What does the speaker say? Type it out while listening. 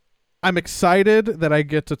I'm excited that I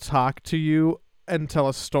get to talk to you and tell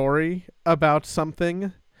a story about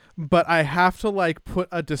something, but I have to like put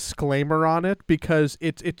a disclaimer on it because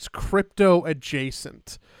it's crypto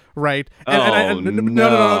adjacent, right? Oh No no no no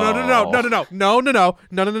no no no. no no no no no no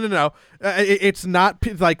no no no no. It's not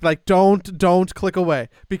like don't click away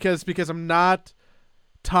because I'm not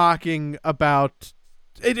talking about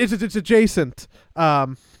it's adjacent.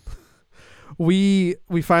 Um, we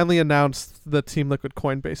finally announced the Team Liquid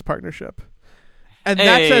Coinbase partnership, and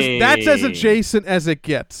that's as Hey. adjacent as it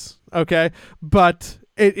gets. Okay, but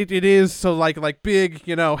it is so like big.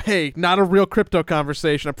 Hey, not a real crypto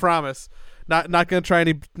conversation. I promise. Not gonna try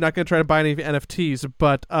to buy any NFTs,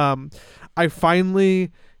 but I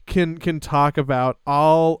finally can talk about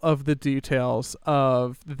all of the details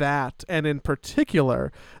of that, and in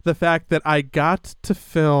particular the fact that I got to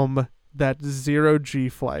film that zero G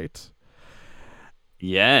flight.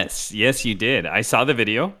 Yes, yes, you did. I saw the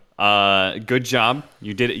video. Good job.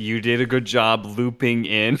 You did a good job looping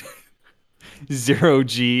in zero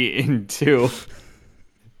G into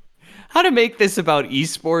how to make this about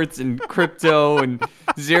esports and crypto and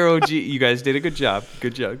zero G. You guys did a good job.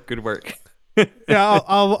 Good job. Good work. Yeah,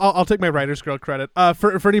 I'll take my writer's guild credit.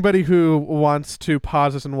 For anybody who wants to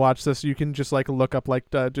pause this and watch this, you can just like look up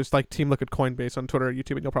just like Team Look at Coinbase on Twitter or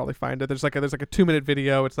YouTube, and you'll probably find it. There's like a 2 minute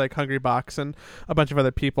video. It's like Hungry Box and a bunch of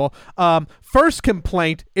other people. First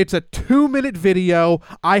complaint: it's a 2 minute video.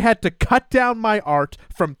 I had to cut down my art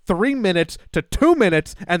from 3 minutes to 2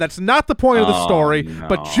 minutes, and that's not the point of the Oh story.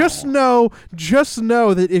 But no. just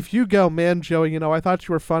know that if you go, man, Joey, I thought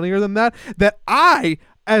you were funnier than that. That I,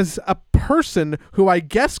 as a person who I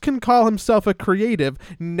guess can call himself a creative,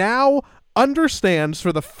 now understands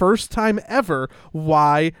for the first time ever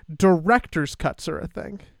why director's cuts are a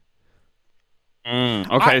thing. I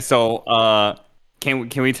Okay, so can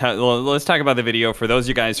we let's talk about the video for those of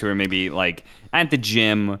you guys who are maybe like at the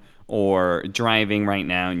gym or driving right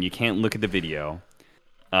now and you can't look at the video.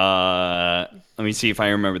 Let me see if I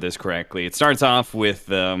remember this correctly. It starts off with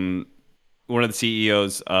one of the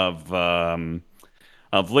CEOs of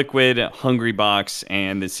Liquid, Hungrybox,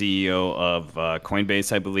 and the CEO of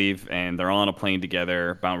Coinbase, I believe, and they're all on a plane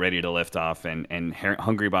together, about ready to lift off. And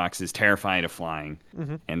Hungrybox is terrified of flying,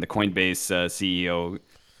 and the Coinbase CEO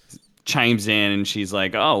chimes in, and she's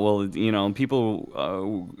like, "Oh, well, people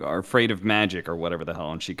are afraid of magic or whatever the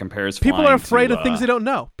hell," and she compares People are flying afraid to of things they don't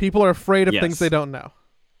know. People are afraid of things they yes, don't know.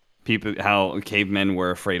 people how cavemen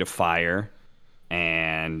were afraid of fire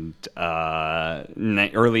and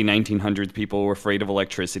early 1900s people were afraid of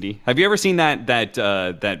electricity. Have you ever seen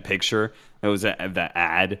that picture? That was the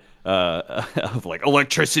ad of like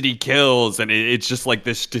electricity kills, and it's just like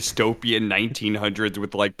this dystopian 1900s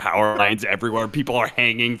with like power lines everywhere. People are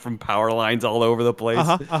hanging from power lines all over the Uh place.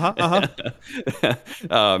 huh. Uh huh. Uh huh.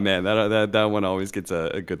 Oh man, that one always gets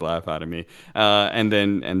a good laugh out of me. And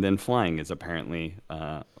then flying is apparently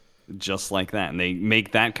just like that. And they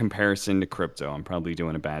make that comparison to crypto. I'm probably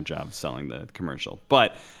doing a bad job of selling the commercial,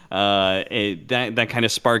 but that kind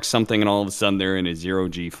of sparks something, and all of a sudden they're in a zero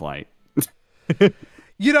G flight.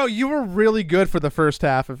 You were really good for the first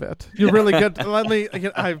half of it. You're really good. Let me.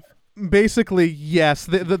 I basically yes.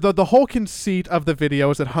 The whole conceit of the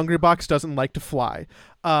video is that Hungrybox doesn't like to fly,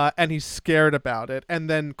 and he's scared about it. And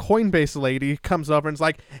then Coinbase lady comes over and is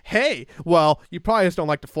like, "Hey, well, you probably just don't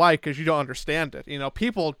like to fly because you don't understand it.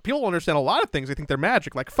 People understand a lot of things. They think they're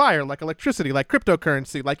magic, like fire, like electricity, like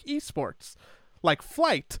cryptocurrency, like esports, like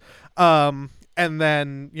flight." And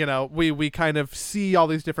then we kind of see all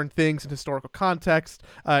these different things in historical context.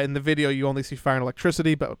 In the video, you only see fire and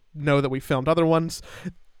electricity, but know that we filmed other ones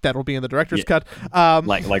that will be in the director's Yeah, cut.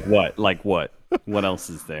 like what? Like what? What else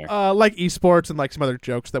is there? Like esports and like some other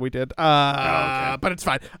jokes that we did. Oh, okay. But it's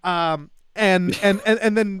fine. And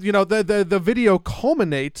then the video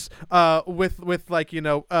culminates with like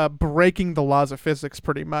breaking the laws of physics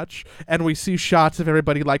pretty much, and we see shots of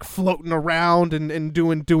everybody like floating around and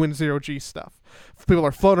doing zero G stuff. People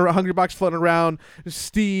are floating around, Hungrybox floating around,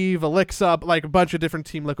 Steve, Alexa, like a bunch of different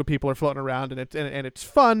Team Liquid people are floating around, and it's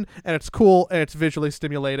fun and it's cool and it's visually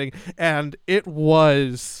stimulating, and it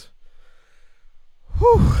was.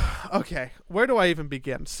 Whew, okay, where do I even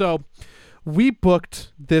begin? So we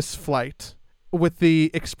booked this flight with the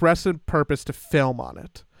express purpose to film on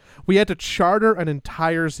it. We had to charter an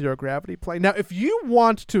entire zero gravity plane. Now, if you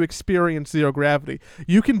want to experience zero gravity,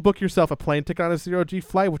 you can book yourself a plane ticket on a zero G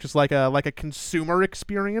flight, which is like a consumer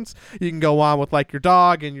experience. You can go on with like your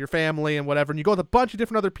dog and your family and whatever, and you go with a bunch of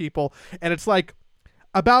different other people, and it's like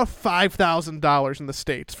about $5,000 in the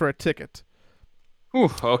States for a ticket,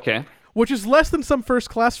 Whew, okay, which is less than some first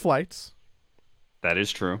class flights, that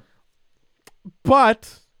is true.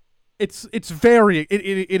 but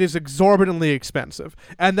it is exorbitantly expensive,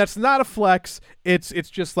 and that's not a flex. It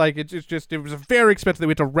was very expensive that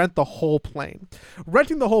we had to rent the whole plane.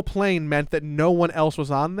 Renting the whole plane meant that no one else was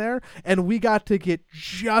on there, and we got to get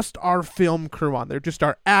just our film crew on there, just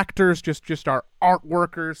our actors, just our art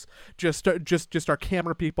workers, just our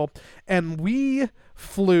camera people, and we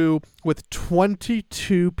flew with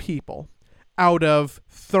 22 people out of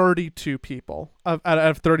 32 people out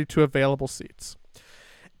of 32 available seats.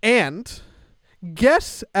 And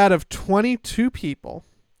guess out of 22 people,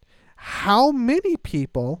 how many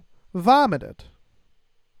people vomited?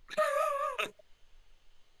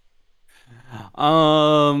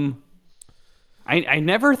 I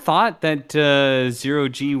never thought that zero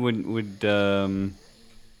G would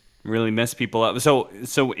really mess people up. So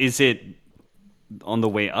is it on the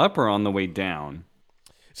way up or on the way down?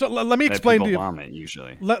 So let me explain to you. Vomit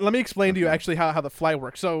usually. Let me explain to you actually how the flight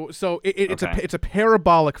works. So it's a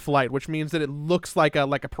parabolic flight, which means that it looks like a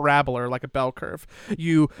parabola or like a bell curve.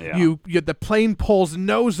 The plane pulls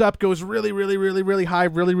nose up, goes really high,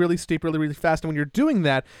 really steep, really fast. And when you're doing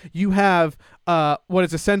that, you have what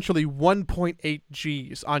is essentially 1.8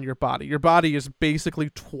 Gs on your body. Your body is basically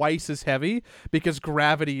twice as heavy because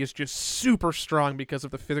gravity is just super strong because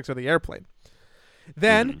of the physics of the airplane.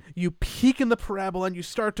 Then you peak in the parabola and you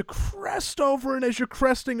start to crest over, and as you're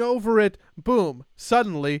cresting over it, boom,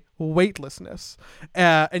 suddenly weightlessness.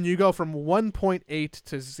 And you go from 1.8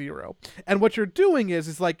 to 0. And what you're doing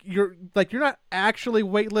is you're not actually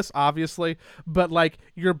weightless, obviously, but like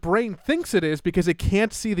your brain thinks it is because it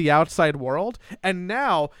can't see the outside world. And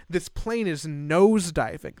now this plane is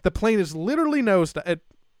nosediving. The plane is literally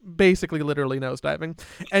basically literally nosediving,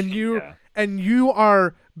 and you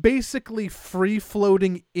are basically free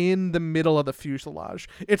floating in the middle of the fuselage.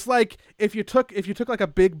 It's like if you took like a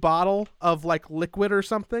big bottle of like liquid or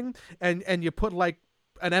something, and you put like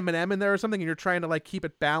an M&M in there or something, and you're trying to like keep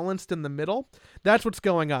it balanced in the middle. That's what's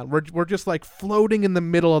going on. We're just like floating in the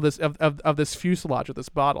middle of this of this fuselage of this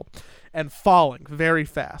bottle, and falling very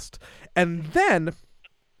fast. And then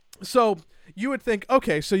so you would think,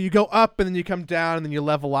 okay, so you go up and then you come down and then you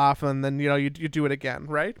level off and then you do it again,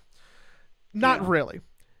 right? Not really.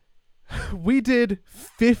 We did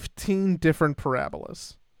 15 different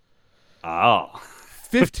parabolas. Oh.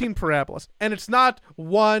 15 parabolas. And it's not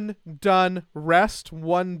one done rest.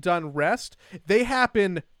 They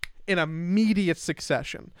happen in immediate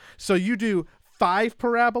succession. So you do 5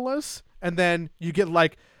 parabolas and then you get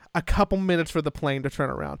like a couple minutes for the plane to turn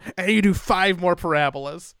around, and you do 5 more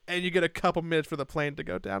parabolas and you get a couple minutes for the plane to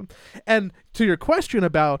go down. And to your question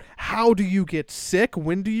about how do you get sick,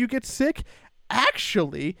 when do you get sick,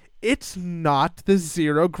 actually it's not the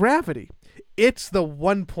zero gravity, it's the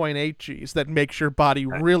 1.8 Gs that makes your body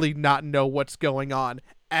really not know what's going on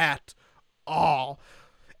at all.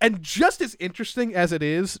 And just as interesting as it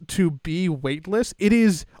is to be weightless, it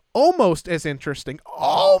is almost as interesting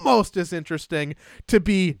to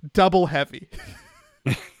be double heavy.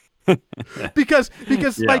 because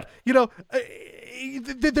like,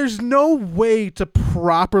 there's no way to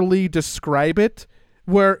properly describe it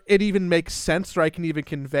where it even makes sense or I can even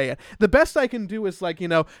convey it. The best I can do is like,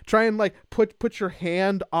 try and like put your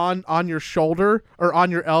hand on your shoulder or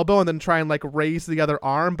on your elbow and then try and like raise the other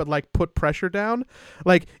arm, but like put pressure down.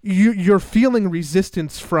 Like you're feeling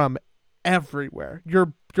resistance from everywhere.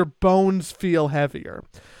 Your bones feel heavier.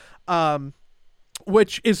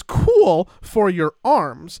 Which is cool for your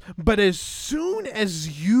arms, but as soon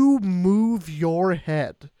as you move your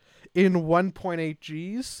head in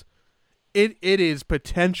 1.8 Gs, it is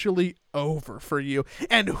potentially over for you.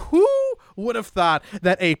 And who would have thought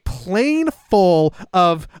that a plane full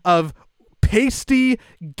of pasty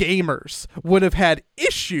gamers would have had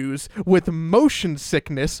issues with motion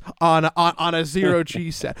sickness on a zero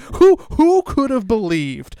G set? Who could have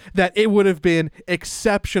believed that it would have been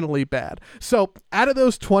exceptionally bad? So out of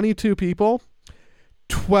those 22 people,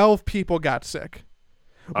 12 people got sick.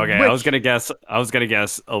 Okay, I was gonna guess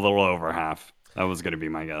a little over half. That was gonna be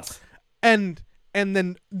my guess. And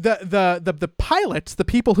then the pilots, the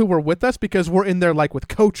people who were with us, because we're in there like with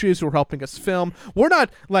coaches who are helping us film, we're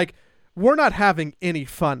not having any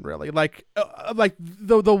fun really. Like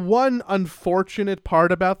the one unfortunate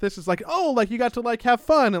part about this is like, oh, like you got to like have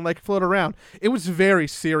fun and like float around. It was very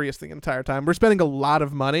serious the entire time. We're spending a lot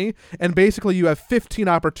of money, and basically you have 15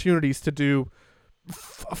 opportunities to do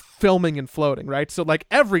filming and floating, right? So like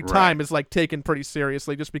every time is like taken pretty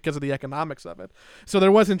seriously just because of the economics of it. So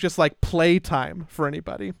there wasn't just like play time for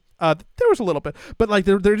anybody. There was a little bit, but like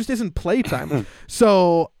there just isn't play time.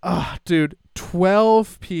 So dude,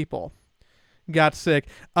 12 people got sick,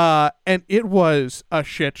 and it was a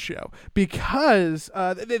shit show because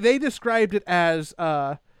they described it as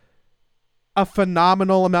a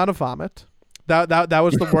phenomenal amount of vomit. That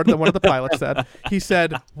was the word that one of the pilots said. He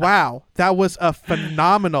said, "Wow, that was a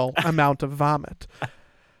phenomenal amount of vomit."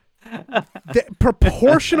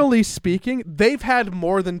 Proportionally speaking, they've had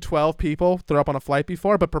more than 12 people throw up on a flight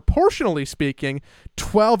before, but proportionally speaking,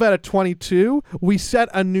 12 out of 22, we set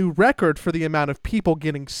a new record for the amount of people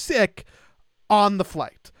getting sick on the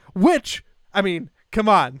flight. Which, I mean, come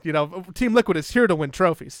on, Team Liquid is here to win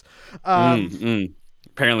trophies.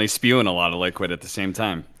 Apparently spewing a lot of liquid at the same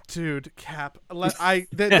time. Dude, Cap,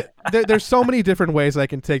 there's so many different ways I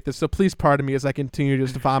can take this, so please pardon me as I continue to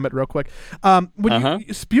just vomit real quick. When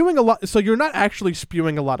you spewing a lot, so you're not actually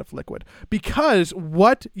spewing a lot of liquid, because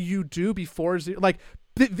what you do before this is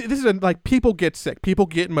people get sick, people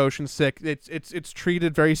get motion sick. It's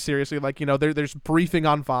treated very seriously. There's briefing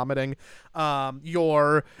on vomiting.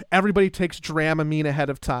 Everybody takes Dramamine ahead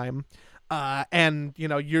of time, and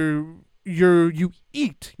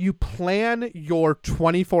you plan your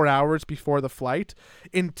 24 hours before the flight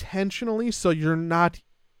intentionally, so you're not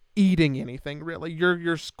eating anything really.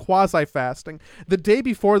 You're quasi fasting. The day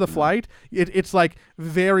before the flight, it's like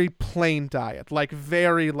very plain diet, like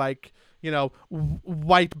very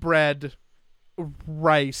white bread,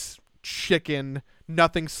 rice, chicken,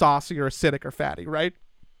 nothing saucy or acidic or fatty, right?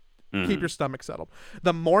 Keep your stomach settled.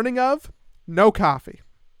 The morning of, no coffee,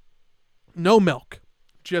 no milk,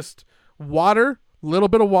 just water, little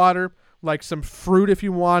bit of water, like some fruit if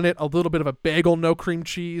you want it, a little bit of a bagel, no cream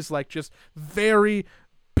cheese, like just very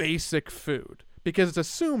basic food, because it's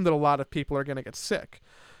assumed that a lot of people are going to get sick.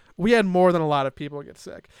 We had more than a lot of people get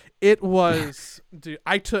sick. It was, dude,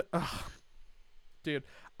 I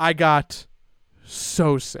got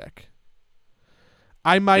so sick.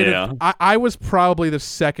 I might have, I was probably the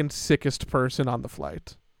second sickest person on the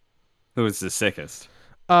flight. Who was the sickest?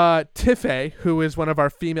 Tiffy, who is one of our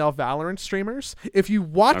female Valorant streamers. If you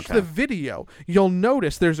watch the video, you'll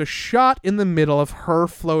notice there's a shot in the middle of her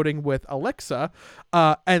floating with Alexa.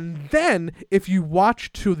 And then if you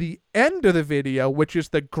watch to the end of the video, which is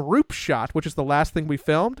the group shot, which is the last thing we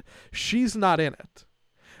filmed, she's not in it.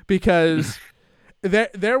 Because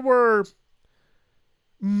there were...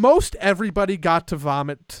 Most everybody got to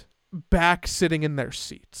vomit back sitting in their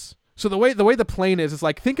seats. So the way the plane is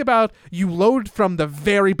like, think about you load from the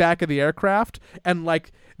very back of the aircraft, and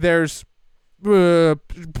there's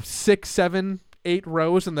 6, 7, 8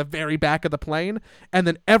 rows in the very back of the plane, and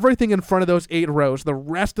then everything in front of those 8 rows, the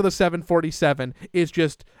rest of the 747 is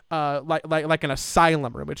just like an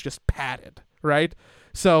asylum room. It's just padded, right?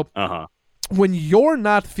 So when you're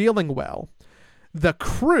not feeling well, the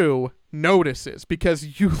crew notices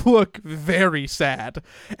because you look very sad,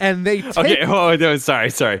 and they take... Okay, oh no,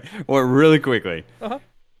 sorry. Well, really quickly,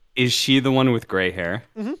 is she the one with gray hair?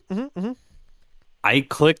 I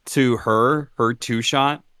clicked to her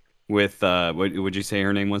 2-shot with what would you say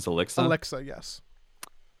her name was? Alexa, yes.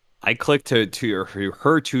 I clicked to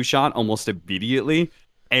her 2-shot almost immediately,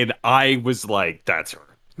 and I was like, that's her.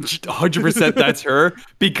 100% that's her,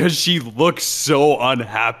 because she looks so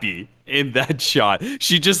unhappy in that shot.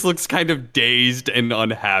 She just looks kind of dazed and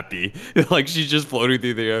unhappy, like she's just floating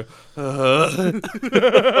through the air.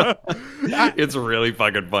 It's really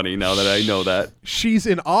fucking funny now that I know that. She's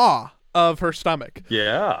in awe of her stomach.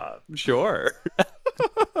 Yeah, sure.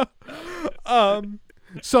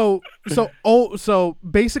 So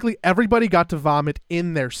basically everybody got to vomit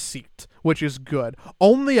in their seat, which is good.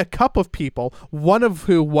 Only a couple of people, one of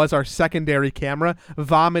who was our secondary camera,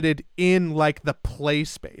 vomited in the play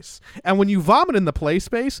space. And when you vomit in the play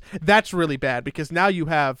space, that's really bad, because now you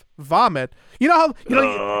have vomit. You know how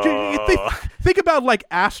you think about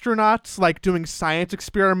astronauts doing science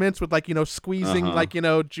experiments with squeezing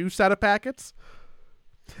juice out of packets.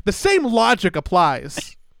 The same logic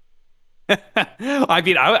applies. I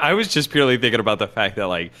mean, I was just purely thinking about the fact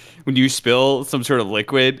that when you spill some sort of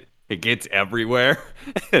liquid, it gets everywhere.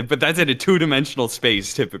 But that's in a 2-dimensional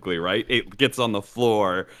space typically, right? It gets on the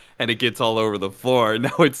floor and it gets all over the floor.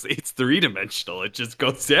 Now it's 3-dimensional. It just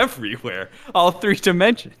goes everywhere, all 3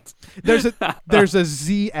 dimensions. There's a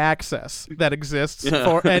z-axis that exists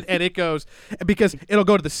for, and it goes, because it'll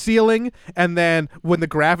go to the ceiling, and then when the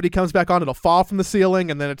gravity comes back on, it'll fall from the ceiling,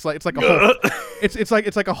 and then it's like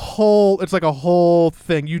a whole it's like a whole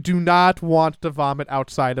thing. You do not want to vomit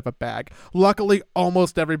outside of a bag. Luckily,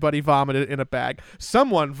 almost everybody vomited in a bag.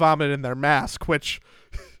 Someone vomited in their mask, which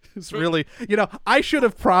It's really, I should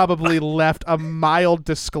have probably left a mild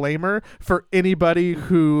disclaimer for anybody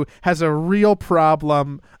who has a real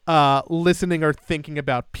problem listening or thinking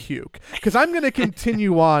about puke, because I'm going to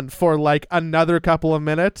continue on for like another couple of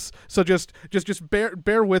minutes. So just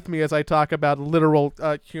bear with me as I talk about literal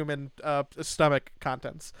human stomach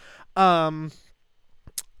contents.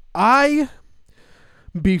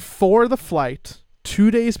 Before the flight,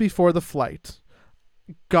 2 days before the flight,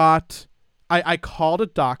 I called a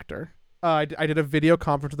doctor. I did a video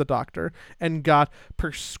conference with a doctor and got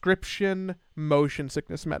prescription motion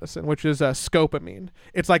sickness medicine, which is scopamine.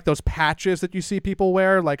 It's like those patches that you see people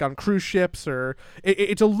wear, like on cruise ships, or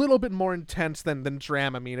it's a little bit more intense than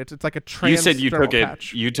Dramamine. It's like a transdermal You said you took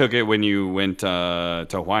patch. it. You took it when you went to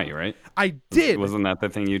Hawaii, right? I did. Wasn't that the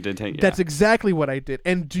thing you did take? Yeah. That's exactly what I did.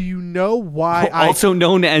 And do you know why also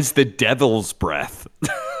known as the devil's breath.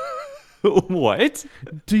 What?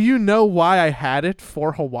 Do you know why I had it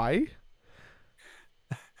for Hawaii?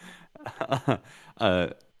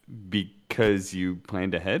 Because you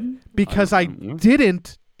planned ahead? Because I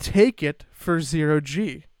didn't take it for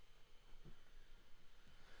 0G.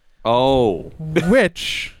 Oh.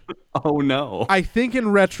 Which... Oh, no. I think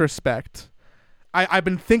in retrospect, I've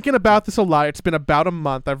been thinking about this a lot. It's been about a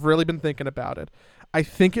month. I've really been thinking about it. I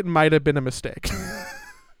think it might have been a mistake.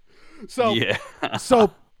 Yeah.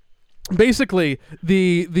 So basically,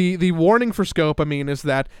 the warning for scopamine is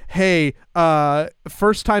that, hey,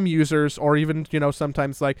 first time users, or even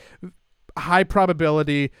sometimes like high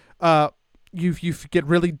probability, you get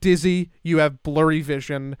really dizzy, you have blurry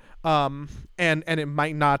vision, and it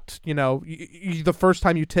might not, the first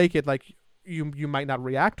time you take it, like you might not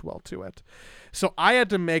react well to it. So I had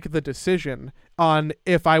to make the decision on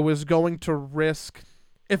if I was going to risk.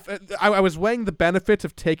 If I was weighing the benefits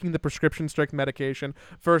of taking the prescription strength medication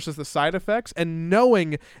versus the side effects, and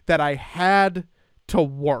knowing that I had to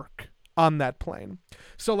work on that plane.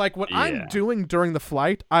 So like what I'm doing during the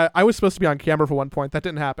flight, I was supposed to be on camera for one point. That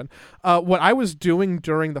didn't happen. What I was doing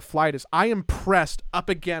during the flight is I am pressed up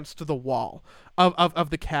against the wall of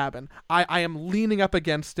the cabin. I am leaning up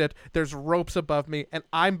against it. There's ropes above me, and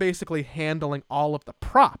I'm basically handling all of the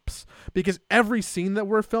props, because every scene that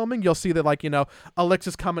we're filming, you'll see that like,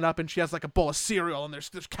 Alexa's coming up and she has like a bowl of cereal and there's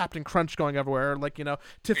Captain Crunch going everywhere. Like,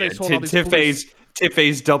 Tiffany's holding all these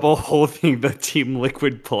Tiffany's double holding the Team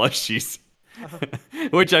Liquid plushies.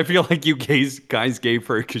 Which I feel like you guys gave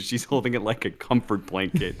her because she's holding it like a comfort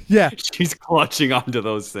blanket. Yeah. She's clutching onto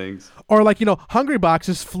those things. Or like, Hungry Box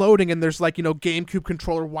is floating and there's like, GameCube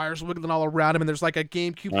controller wires wiggling all around him and there's like a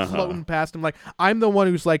GameCube floating past him. Like, I'm the one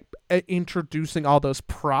who's like introducing all those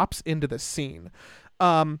props into the scene.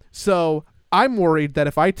 So I'm worried that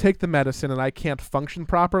if I take the medicine and I can't function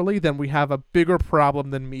properly, then we have a bigger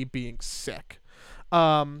problem than me being sick.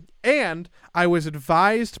 And I was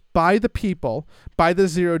advised by the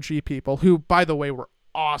 0G people, who, by the way, were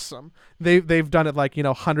awesome. They've done it like,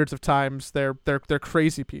 hundreds of times. They're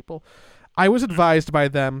crazy people. I was advised by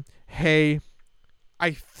them, hey,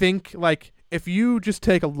 I think like if you just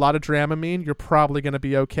take a lot of Dramamine, you're probably going to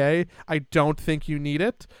be okay. I don't think you need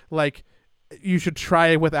it. Like, you should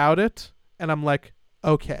try without it. And I'm like,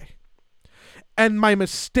 okay. And my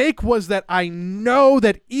mistake was that I know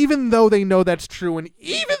that even though they know that's true, and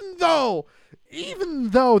even though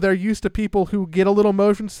they're used to people who get a little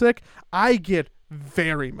motion sick, I get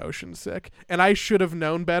very motion sick. And I should have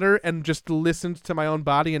known better and just listened to my own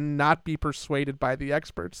body and not be persuaded by the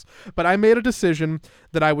experts. But I made a decision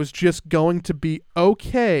that I was just going to be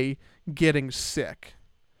okay getting sick.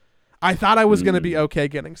 I thought I was going to be okay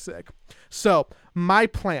getting sick. So my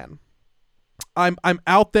plan... I'm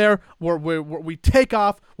out there. We take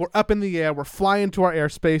off. We're up in the air. We're flying to our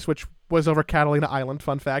airspace, which was over Catalina Island.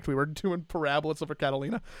 Fun fact: we were doing parabolas over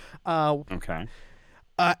Catalina. Okay.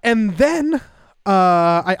 And then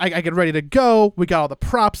I get ready to go. We got all the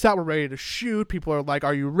props out. We're ready to shoot. People are like,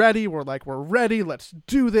 "Are you ready?" We're like, "We're ready. Let's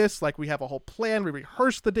do this." Like, we have a whole plan. We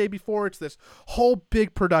rehearsed the day before. It's this whole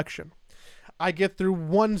big production. I get through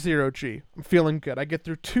 1 0G. I'm feeling good. I get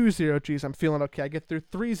through 2 0Gs. I'm feeling okay. I get through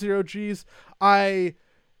 3 0Gs. I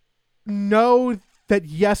know that,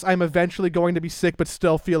 yes, I'm eventually going to be sick, but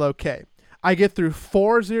still feel okay. I get through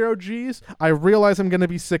 4 0Gs. I realize I'm going to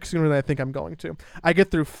be sick sooner than I think I'm going to. I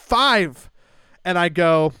get through 5, and I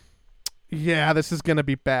go, yeah, this is going to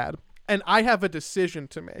be bad. And I have a decision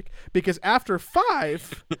to make, because after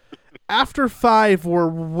 5... After 5, we're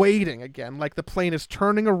waiting again. Like, the plane is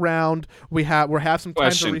turning around. We have some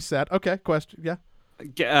time to reset. Okay, question.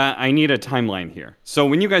 Yeah. I need a timeline here. So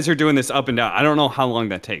when you guys are doing this up and down, I don't know how long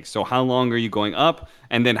that takes. So how long are you going up,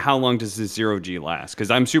 and then how long does this 0G last?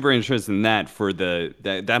 Because I'm super interested in that. For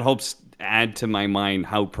that helps add to my mind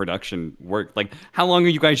how production worked. Like, how long are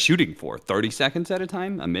you guys shooting for? 30 seconds at a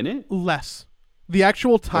time? A minute? Less. The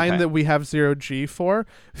actual time Okay. that we have zero G for,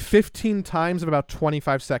 15 times of about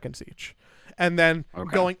 25 seconds each. And then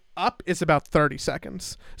Okay. going up is about 30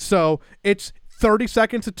 seconds. So it's 30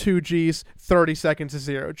 seconds of 2Gs, 30 seconds of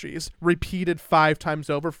 0Gs, repeated 5 times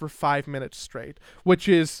over for 5 minutes straight, which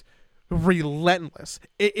is relentless.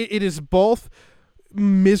 It is both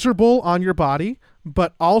miserable on your body,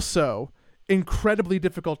 but also incredibly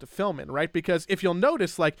difficult to film in, right? Because if you'll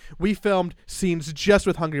notice, like, we filmed scenes just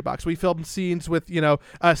with Hungrybox. We filmed scenes with,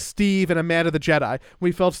 Steve and Amanda the Jedi.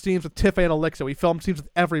 We filmed scenes with Tifa and Alexa. We filmed scenes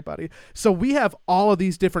with everybody. So we have all of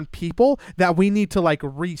these different people that we need to, like,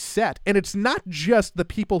 reset. And it's not just the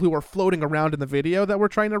people who are floating around in the video that we're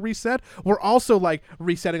trying to reset. We're also, like,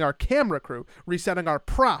 resetting our camera crew, resetting our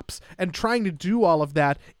props, and trying to do all of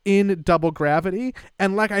that in double gravity.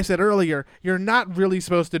 And like I said earlier, you're not really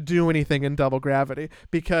supposed to do anything in double gravity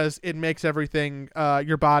because it makes everything,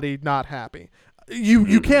 your body, not happy.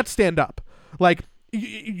 You can't stand up. Like,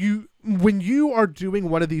 you when you are doing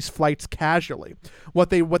one of these flights casually, what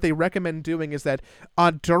they recommend doing is that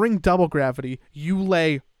during double gravity, you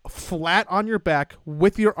lay flat on your back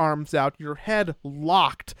with your arms out, your head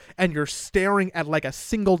locked, and you're staring at like a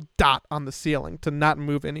single dot on the ceiling to not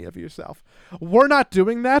move any of yourself. We're not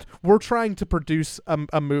doing that. We're trying to produce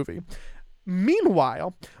a movie.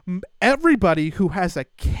 Meanwhile, everybody who has a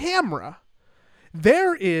camera,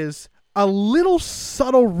 there is a little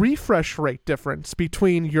subtle refresh rate difference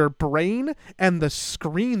between your brain and the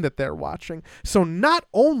screen that they're watching. So not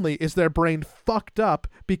only is their brain fucked up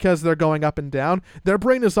because they're going up and down, their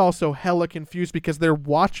brain is also hella confused because they're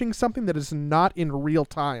watching something that is not in real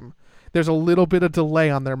time. There's a little bit of delay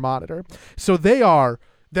on their monitor. So they're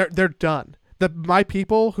done. My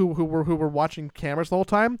people who were watching cameras the whole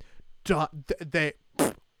time,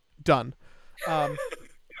 done.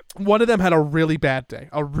 One of them had a really bad day,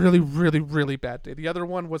 a really, really, really bad day. The other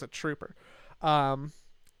one was a trooper.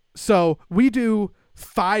 So we do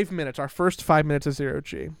 5 minutes, our first 5 minutes of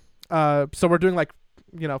 0G. So we're doing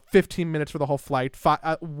 15 minutes for the whole flight.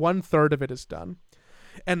 1/3 of it is done.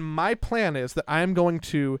 And my plan is that I am going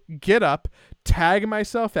to get up, tag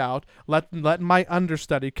myself out, let my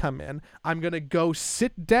understudy come in. I'm going to go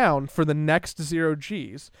sit down for the next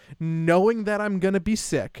 0Gs, knowing that I'm going to be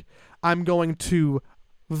sick. I'm going to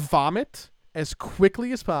vomit as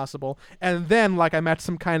quickly as possible, and then, like I'm at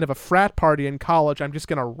some kind of a frat party in college, I'm just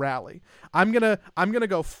gonna rally. I'm gonna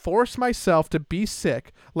go force myself to be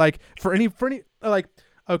sick. Like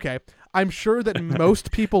okay, I'm sure that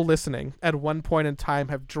most people listening at one point in time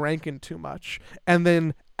have drank too much, and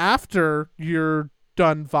then after you're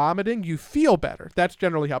done vomiting, you feel better. That's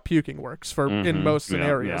generally how puking works in most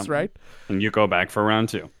scenarios, right? And you go back for round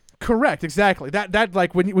 2. Correct, exactly. That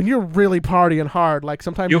like when you're really partying hard, like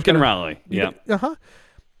sometimes you can rally. Yeah.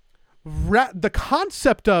 The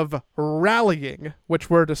concept of rallying,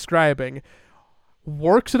 which we're describing,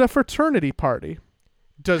 works at a fraternity party.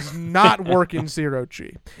 Does not work in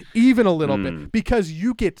 0G, even a little bit, because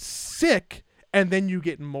you get sick, and then you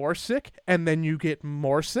get more sick, and then you get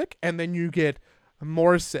more sick, and then you get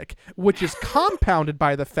more sick, which is compounded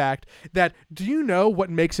by the fact that, do you know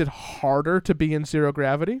what makes it harder to be in zero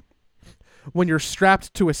gravity? When you're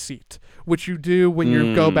strapped to a seat, which you do when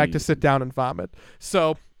you go back to sit down and vomit.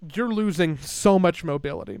 So you're losing so much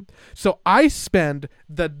mobility. So I spend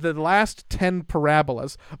the last 10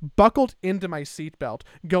 parabolas buckled into my seatbelt,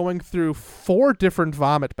 going through 4 different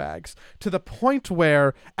vomit bags, to the point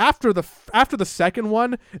where after the second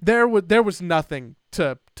one, there was nothing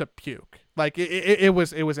to puke. Like it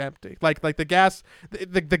was empty. Like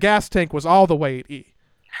the gas tank was all the way at E,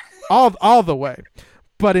 all the way.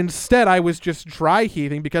 But instead, I was just dry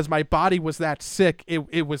heaving because my body was that sick.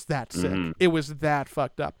 It was that sick. It was that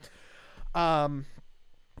fucked up.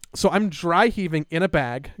 So I'm dry heaving in a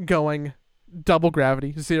bag, going double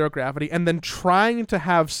gravity, zero gravity, and then trying to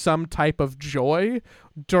have some type of joy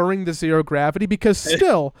during the zero gravity, because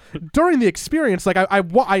still during the experience, like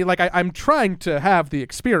I'm trying to have the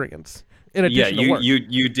experience. In addition to work.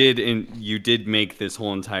 You did make this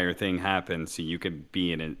whole entire thing happen so you could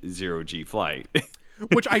be in a 0G flight.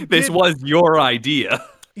 Which I did. This was your idea.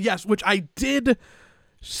 Yes, which I did,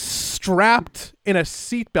 strapped in a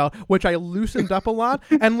seatbelt, which I loosened up a lot,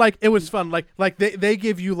 and like it was fun. Like they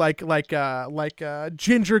give you like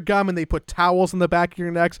ginger gum, and they put towels in the back of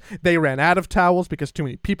your necks. They ran out of towels because too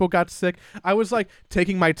many people got sick. I was like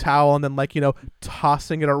taking my towel and then like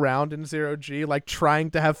tossing it around in zero G, like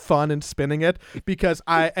trying to have fun and spinning it because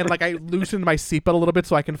I loosened my seatbelt a little bit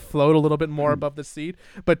so I can float a little bit more above the seat.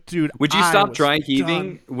 But dude, would you I stop was dry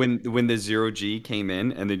heaving done. when the zero G came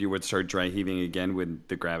in, and then you would start dry heaving again when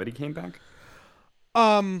the gravity came back?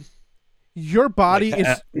 Your body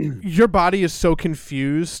is so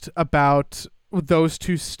confused about those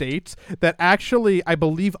two states that actually I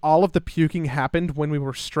believe all of the puking happened when we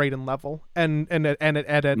were straight and level and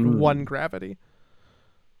at one gravity.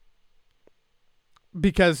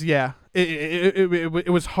 Because it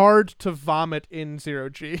was hard to vomit in zero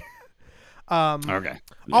G. Okay.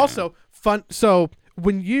 Yeah. Also fun. So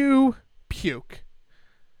when you puke,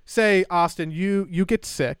 say Austin, you get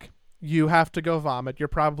sick, you have to go vomit. You're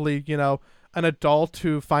probably an adult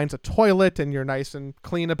who finds a toilet and you're nice and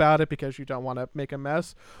clean about it because you don't want to make a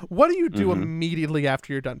mess. What do you do immediately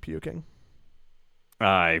after you're done puking?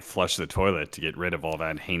 I flush the toilet to get rid of all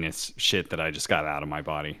that heinous shit that I just got out of my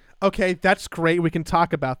body. Okay, that's great. We can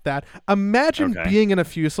talk about that. Imagine being in a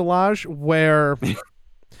fuselage where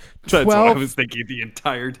That's what I was thinking the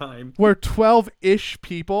entire time. Where 12-ish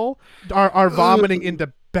people are vomiting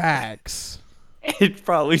into bags. It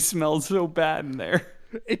probably smells so bad in there.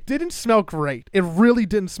 It didn't smell great. It really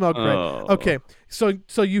didn't smell great. Oh. Okay, so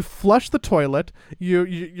you flush the toilet.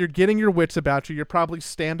 You're getting your wits about you. You're probably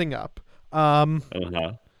standing up.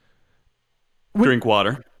 Drink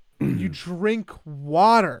water. You drink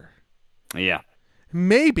water. Yeah.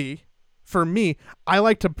 Maybe, for me, I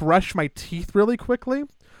like to brush my teeth really quickly.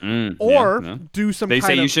 Do some. They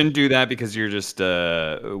say you shouldn't do that because you're just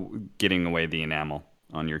getting away the enamel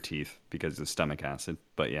on your teeth because of stomach acid.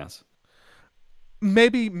 But yes.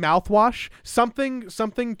 Maybe mouthwash,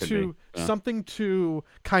 something to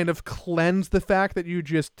kind of cleanse the fact that you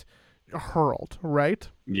just hurled, right?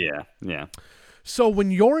 Yeah. So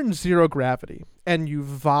when you're in zero gravity and you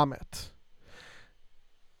vomit,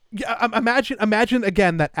 imagine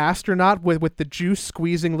again that astronaut with the juice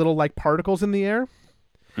squeezing little like particles in the air.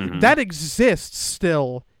 That exists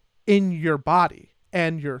still in your body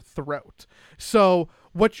and your throat. So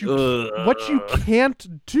what you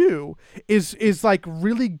can't do is like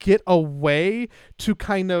really get a way to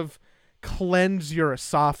kind of cleanse your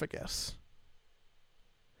esophagus.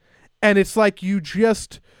 And it's like you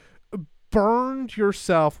just burned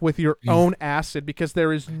yourself with your own acid because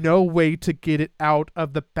there is no way to get it out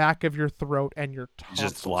of the back of your throat and your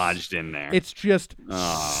tonsils. Just lodged in there. It's just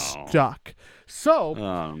stuck. So,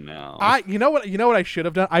 oh no. You know what I should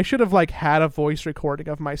have done? I should have like had a voice recording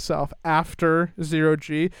of myself after zero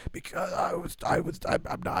G because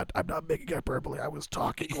I'm not making hyperbole. I was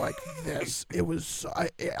talking like this. It was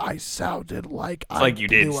I sounded like it's like you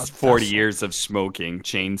did 40 years of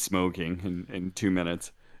chain smoking in 2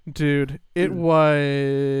 minutes. Dude, it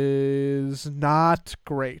was not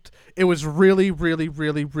great. It was really, really,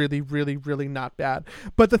 really, really, really, really not bad.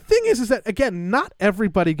 But the thing is that, again, not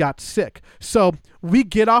everybody got sick. So we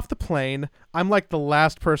get off the plane. I'm like the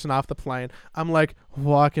last person off the plane. I'm like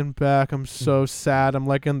walking back. I'm so sad. I'm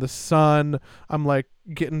like in the sun. I'm like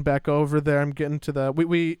getting back over there. I'm getting to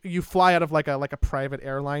the you fly out of like a private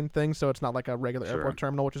airline thing, so it's not like a regular airport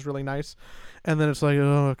terminal, which is really nice. And then it's like,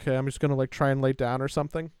 oh, okay, I'm just gonna like try and lay down or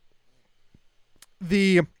something.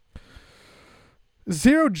 The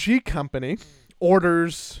zero G company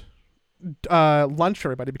orders lunch for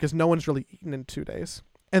everybody because no one's really eaten in 2 days,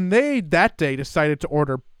 and they that day decided to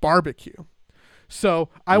order barbecue. So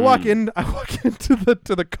I walk into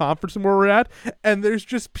the conference room where we're at, and there's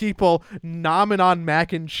just people nomming on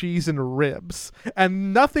mac and cheese and ribs,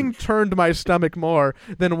 and nothing turned my stomach more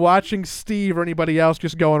than watching Steve or anybody else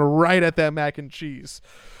just going right at that mac and cheese.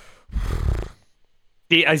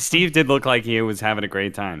 Steve did look like he was having a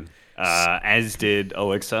great time, as did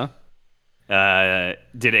Alexa.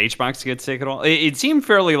 Did HBox get sick at all? It seemed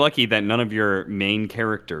fairly lucky that none of your main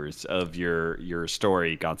characters of your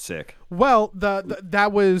story got sick. Well,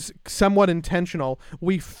 that was somewhat intentional.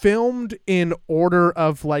 We filmed in order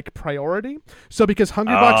of like priority. So because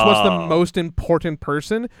Hungrybox was the most important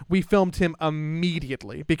person, we filmed him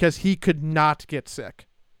immediately because he could not get sick.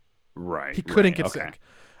 Right. He couldn't get sick.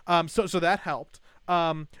 So that helped.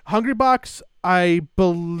 Hungrybox, I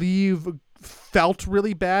believe, felt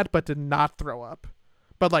really bad but did not throw up,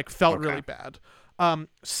 but like felt really bad.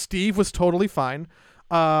 Steve was totally fine.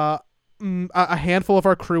 A handful of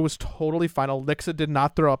our crew was totally fine. Alexa did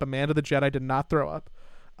not throw up. Amanda the Jedi did not throw up.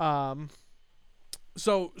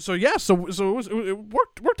 it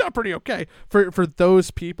worked out pretty okay for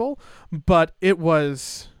those people, but it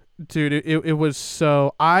was, dude, it was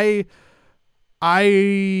so I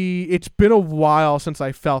it's been a while since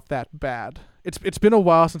I felt that bad. It's been a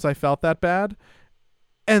while since I felt that bad.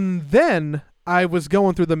 And then I was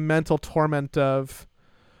going through the mental torment of,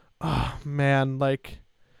 oh man, like,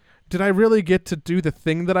 did I really get to do the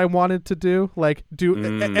thing that I wanted to do? Like,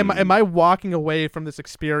 am I walking away from this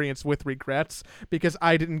experience with regrets because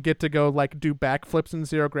I didn't get to go like do backflips in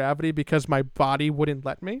zero gravity because my body wouldn't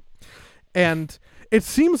let me? And it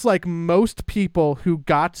seems like most people who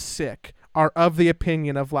got sick are of the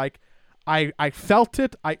opinion of like, I felt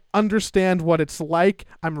it. I understand what it's like.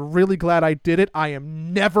 I'm really glad I did it. I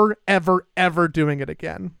am never, ever, ever doing it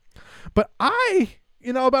again. But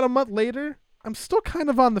about a month later, I'm still kind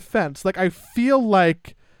of on the fence. Like, I feel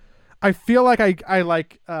like I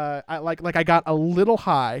got a little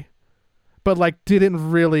high, but like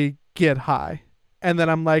didn't really get high. And then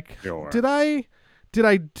I'm like, Sure. did I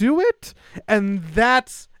do it? And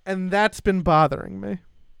that's been bothering me.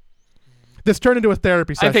 This turned into a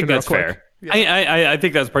therapy session. I think that's real quick. fair. Yeah. I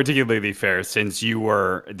think that's particularly fair since you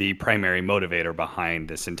were the primary motivator behind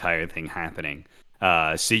this entire thing happening.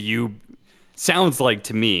 So you sounds like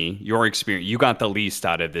to me your experience, you got the least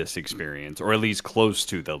out of this experience, or at least close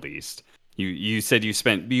to the least. You said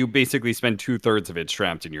you basically spent 2/3 of it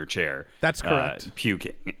strapped in your chair. That's correct.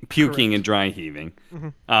 Puking Correct. and dry heaving.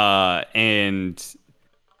 Mm-hmm. And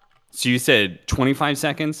so you said 25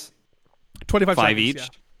 seconds, 25 5 seconds, each.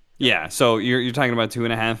 Yeah, so you're talking about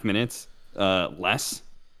 2.5 minutes less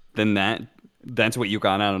than that. That's what you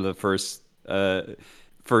got out of the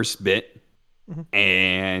first bit,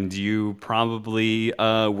 and you probably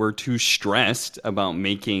were too stressed about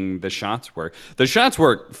making the shots work. The shots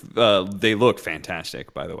work; they look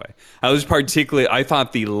fantastic, by the way. I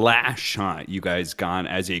thought the last shot you guys got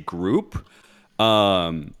as a group.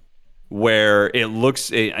 Where it looks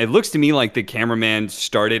to me like the cameraman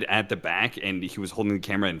started at the back and he was holding the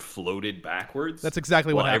camera and floated backwards. That's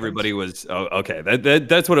exactly what happened. Everybody was okay.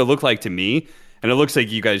 That's what it looked like to me, and it looks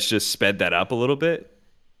like you guys just sped that up a little bit.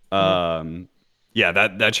 Yeah,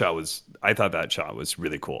 that shot was. I thought that shot was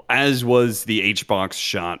really cool. As was the HBox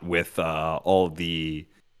shot with all the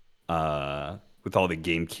GameCube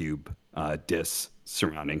discs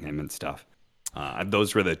surrounding him and stuff.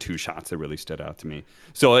 Those were the two shots that really stood out to me.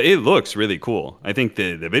 So it looks really cool. I think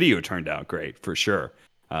the video turned out great for sure.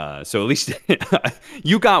 So at least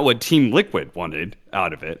you got what Team Liquid wanted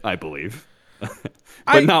out of it, I believe,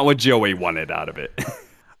 but not what Joey wanted out of it.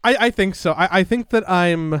 I think so. I think that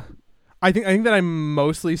I'm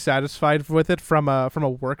mostly satisfied with it from a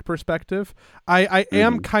work perspective. I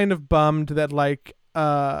am kind of bummed that like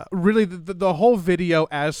really the whole video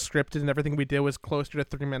as scripted and everything we did was closer to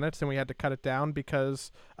 3 minutes and we had to cut it down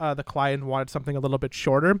because the client wanted something a little bit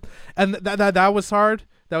shorter, and that was hard.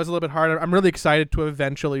 That was a little bit harder. I'm really excited to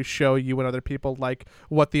eventually show you and other people like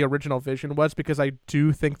what the original vision was, because I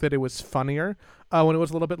do think that it was funnier when it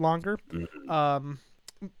was a little bit longer.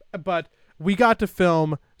 But we got to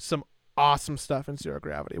film some awesome stuff in Zero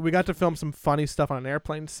Gravity. We got to film some funny stuff on an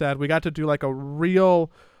airplane set. We got to do like a real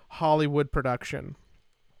Hollywood production,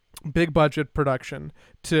 big budget production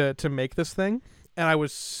to make this thing, and I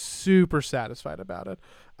was super satisfied about it.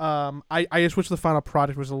 I just wish the final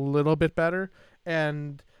product was a little bit better,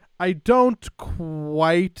 and I don't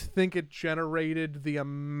quite think it generated the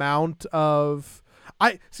amount of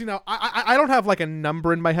I don't have like a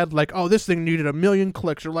number in my head like, oh, this thing needed 1 million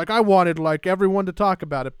clicks, or like I wanted like everyone to talk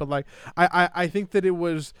about it, but like I think that it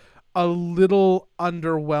was a little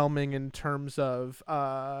underwhelming in terms of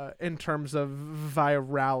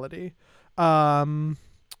virality,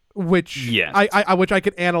 which Yes. I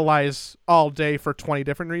could analyze all day for 20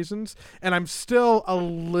 different reasons, and I'm still a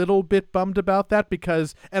little bit bummed about that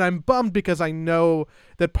because I know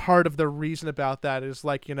that part of the reason about that is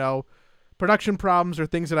like, production problems or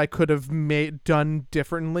things that I could have done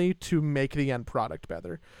differently to make the end product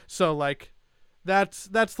better. So like that's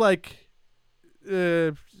like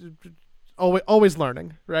always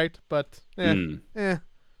learning, right? But Yeah,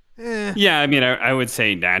 I mean, I would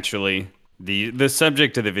say naturally the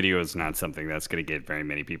subject of the video is not something that's going to get very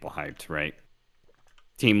many people hyped, right?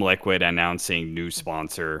 Team Liquid announcing new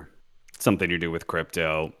sponsor, something to do with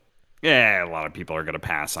crypto. Yeah, a lot of people are going to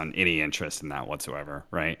pass on any interest in that whatsoever,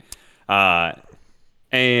 right?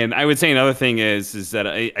 And I would say another thing is that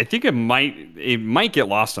I think it might get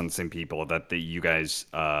lost on some people that you guys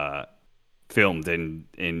filmed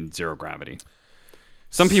in Zero Gravity.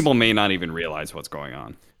 Some people may not even realize what's going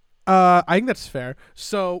on. I think that's fair.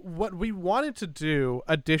 So what we wanted to do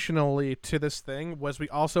additionally to this thing was we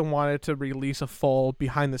also wanted to release a full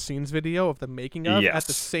behind the scenes video of the making of at the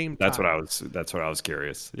Yes, same that's what time. I was. That's what I was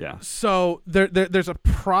curious. Yeah. So there's a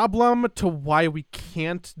problem to why we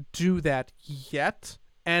can't do that yet,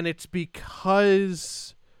 and it's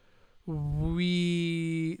because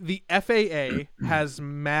the FAA has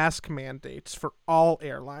mask mandates for all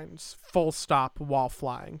airlines, full stop, while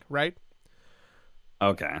flying, right?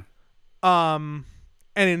 Okay. Um,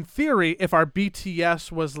 and in theory, if our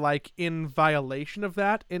BTS was like in violation of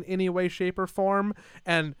that in any way, shape, or form,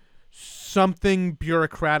 and something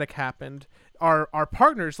bureaucratic happened, our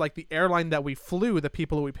partners, like the airline that we flew, the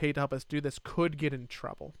people who we paid to help us do this, could get in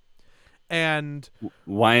trouble. And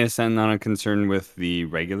Why is that not a concern with the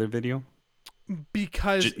regular video?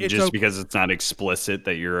 because it's Just because it's not explicit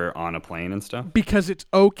that you're on a plane and stuff? because it's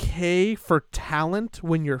okay for talent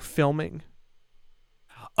when you're filming.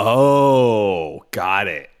 Oh, got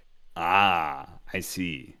it. Ah, I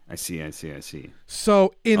see. I see. I see. I see.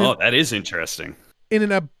 So Oh, that is interesting. in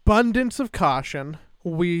an abundance of caution,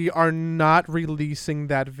 we are not releasing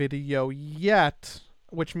that video yet,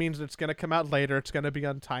 which means it's going to come out later. It's going to be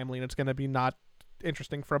untimely, and it's going to be not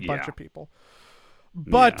interesting for a bunch Yeah. of people.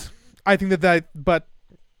 But I think but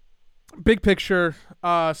big picture,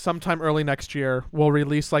 sometime early next year, we'll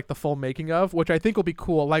release like the full making of, which I think will be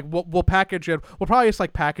cool. Like we'll package it. We'll probably just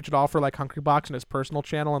like package it all for like Hungrybox and his personal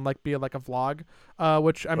channel and like be like a vlog,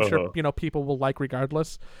 which I'm sure people will like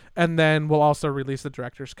regardless. And then we'll also release the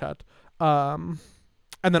director's cut.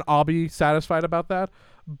 And then I'll be satisfied about that.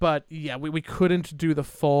 But yeah, we couldn't do the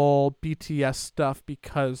full BTS stuff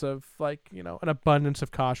because of like, an abundance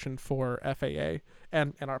of caution for FAA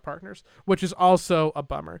and our partners, which is also a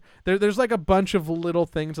bummer. There's like a bunch of little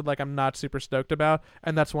things that like I'm not super stoked about,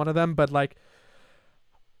 and that's one of them. But like,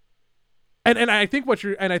 and I think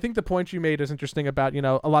I think the point you made is interesting about,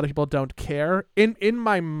 a lot of people don't care. In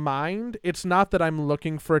my mind, it's not that I'm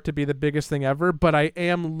looking for it to be the biggest thing ever, but I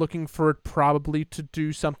am looking for it probably to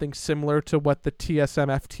do something similar to what the TSM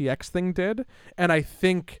FTX thing did. And I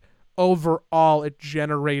think overall it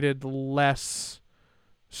generated less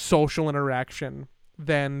social interaction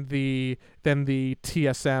than the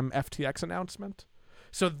TSM FTX announcement.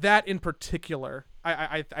 So that in particular,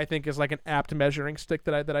 I think is like an apt measuring stick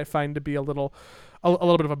that I find to be a little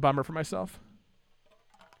bit of a bummer for myself.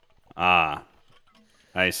 Ah,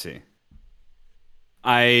 I see.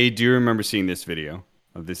 I do remember seeing this video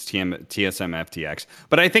of this TSM FTX,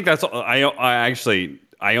 but I think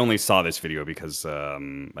I only saw this video because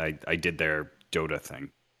I did their Dota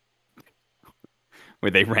thing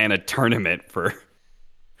where they ran a tournament for.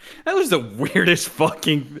 That was one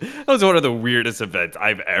of the weirdest events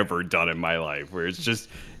I've ever done in my life, where it's just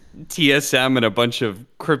TSM and a bunch of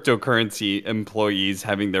cryptocurrency employees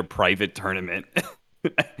having their private tournament.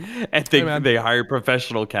 And they hire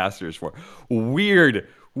professional casters for weird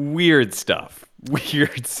stuff.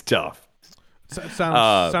 Weird stuff.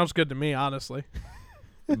 Sounds good to me, honestly.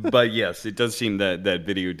 But yes, it does seem that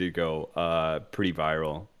video did go pretty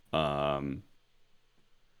viral.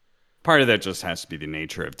 Part of that just has to be the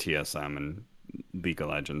nature of TSM and League of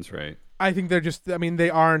Legends, right? I think they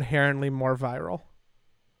are inherently more viral.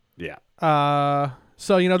 Yeah.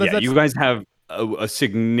 So that's you guys have a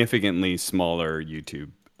significantly smaller YouTube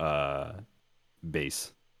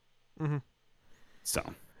base. Mm-hmm. So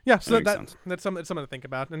yeah, so that's something to think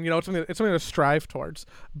about, and it's something to strive towards.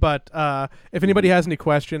 But if anybody has any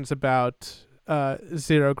questions about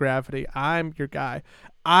Zero Gravity, I'm your guy.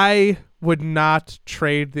 I would not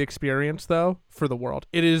trade the experience though for the world.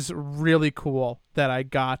 It is really cool that I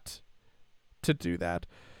got to do that.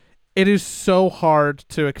 It is so hard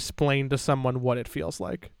to explain to someone what it feels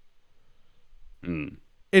like.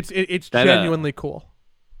 It's genuinely cool.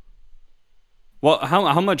 Well,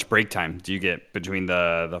 how much break time do you get between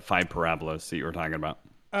the 5 parabolas that you were talking about?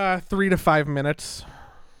 3 to 5 minutes.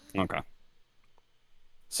 Okay.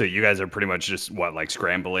 So you guys are pretty much just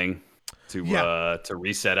scrambling to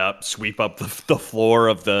reset up, sweep up the floor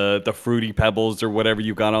of the fruity pebbles or whatever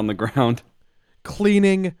you got on the ground.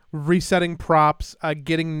 Cleaning, resetting props,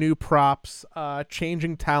 getting new props,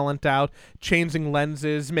 changing talent out, changing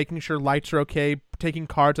lenses, making sure lights are okay, taking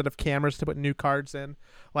cards out of cameras to put new cards in.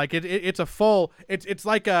 Like it's a full. It's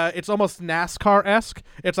like it's almost NASCAR-esque.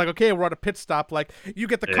 It's like, okay, we're at a pit stop. Like, you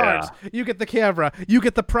get the cards, you get the camera, you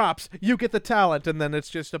get the props, you get the talent, and then it's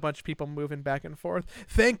just a bunch of people moving back and forth.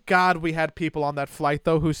 Thank God we had people on that flight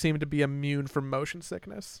though who seemed to be immune from motion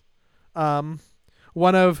sickness.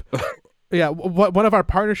 One of Yeah, one of our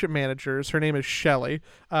partnership managers, her name is Shelly.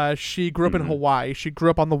 She grew up in Hmm. Hawaii. She grew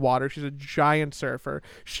up on the water. She's a giant surfer.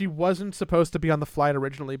 She wasn't supposed to be on the flight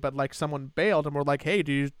originally, but like someone bailed and were like, "Hey,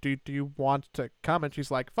 do you want to come?" And she's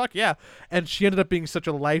like, "Fuck yeah!" And she ended up being such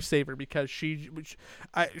a lifesaver because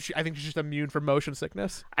I think she's just immune from motion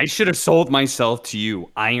sickness. I should have sold myself to you.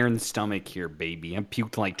 Iron stomach here, baby. I've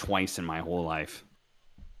puked like twice in my whole life.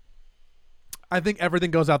 I think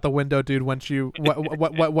everything goes out the window, dude. Once your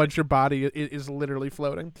body is literally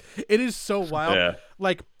floating, it is so wild. Yeah.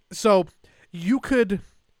 Like, so you could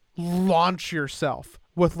launch yourself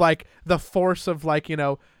with like the force of like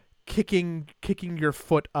kicking your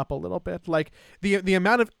foot up a little bit. Like the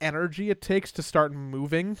amount of energy it takes to start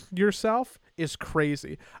moving yourself is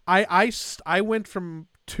crazy. I went from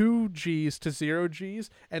 2 Gs to 0 Gs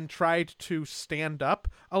and tried to stand up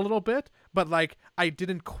a little bit, but like I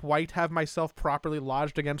didn't quite have myself properly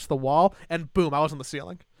lodged against the wall, and boom, I was on the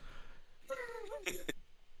ceiling.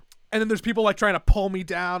 And then there's people like trying to pull me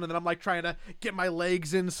down, and then I'm like trying to get my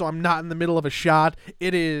legs in so I'm not in the middle of a shot.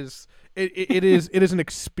 It is an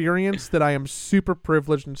experience that I am super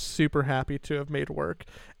privileged and super happy to have made work.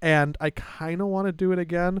 And I kind of want to do it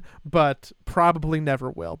again, but probably never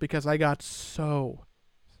will because I got so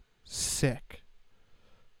sick.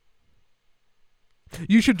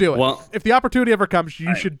 You should do it. Well, If the opportunity ever comes,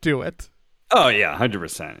 you should do it. oh yeah,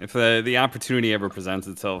 100%. If the opportunity ever presents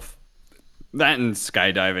itself, that and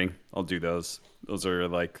skydiving, I'll do those. Those are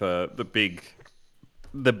like the big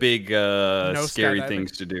No scary skydiving.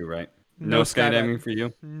 things to do, right? No No skydiving. skydiving for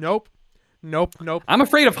you. Nope. Nope. Nope. I'm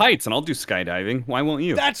afraid of heights, and I'll do skydiving. Why won't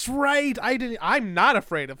you? That's right. I'm not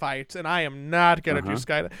afraid of heights, and I am not gonna do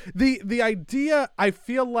skydiving. The idea, I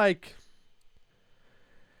feel like,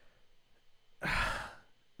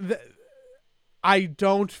 I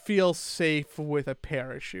don't feel safe with a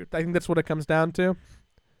parachute. I think that's what it comes down to.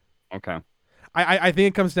 Okay. I think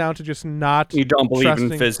it comes down to just not. You don't believe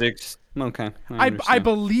trusting. in physics? Okay. I understand.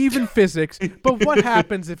 believe in physics, but what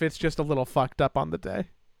happens if it's just a little fucked up on the day?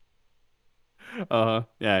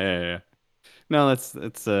 Yeah. No,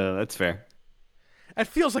 that's fair. It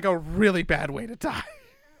feels like a really bad way to die.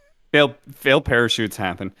 Fail parachutes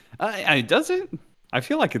happen. Does it? I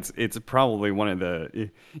feel like it's probably one of the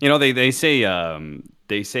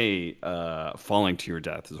they say falling to your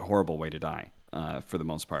death is a horrible way to die for the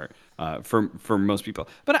most part for most people.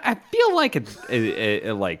 But I feel like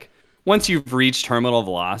it like once you've reached terminal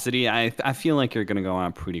velocity, I feel like you're gonna go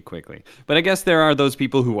on pretty quickly. But I guess there are those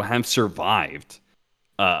people who have survived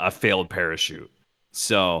a failed parachute.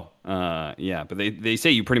 So, yeah, but they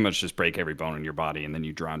say you pretty much just break every bone in your body and then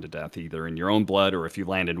you drown to death either in your own blood or if you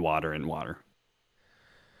land in water.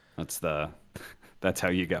 That's how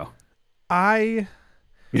you go. I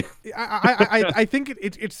I think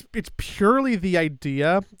it's purely the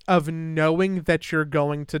idea of knowing that you're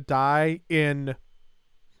going to die in,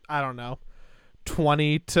 I don't know,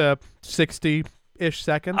 20 to 60 ish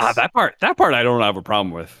seconds. That part I don't have a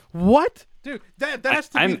problem with. What? Dude, that has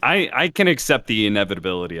to be. I can accept the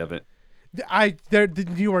inevitability of it.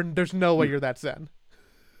 There's no way you're that zen.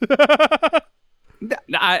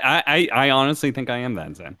 I honestly think I am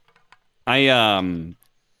that zen. I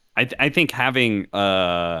think having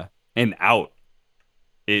an out,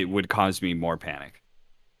 it would cause me more panic.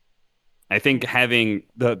 I think having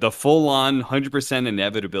the full on 100%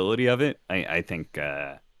 inevitability of it, I think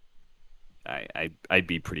I'd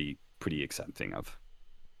be pretty accepting of.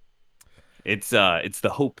 It's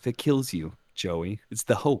the hope that kills you, Joey. It's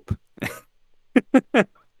the hope.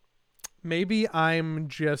 Maybe I'm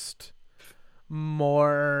just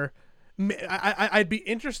more. I'd be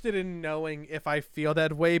interested in knowing if I feel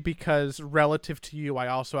that way because relative to you, I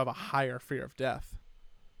also have a higher fear of death.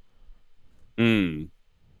 Could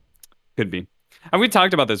be. And we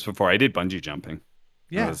talked about this before. I did bungee jumping.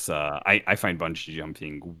 Yeah. I find bungee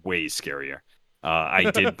jumping way scarier.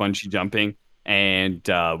 I did bungee jumping, and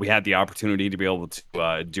we had the opportunity to be able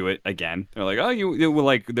to do it again. They're like, "Oh, you were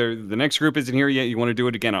like the next group isn't here yet. You want to do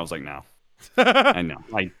it again?" I was like, "No, I know.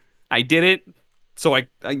 I did it. So I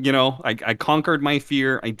conquered my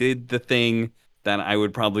fear. I did the thing that I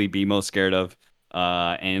would probably be most scared of,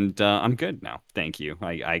 and I'm good now. Thank you.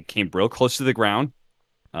 I came real close to the ground,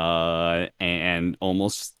 and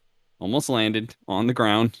almost landed on the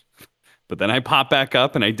ground, but then I popped back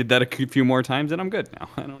up, and I did that a few more times, and I'm good now.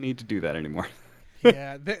 I don't need to do that anymore.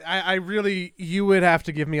 Yeah, I really, you would have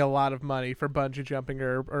to give me a lot of money for bungee jumping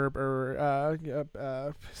or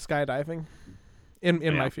skydiving.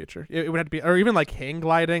 In my future, it would have to be, or even like hang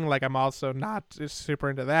gliding. Like I'm also not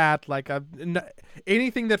super into that. Like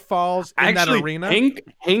anything that falls in that arena.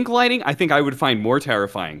 Hang gliding, I think I would find more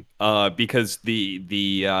terrifying. Because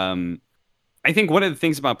I think one of the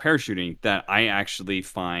things about parachuting that I actually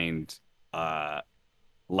find uh,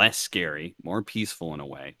 less scary, more peaceful in a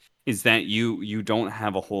way, is that you don't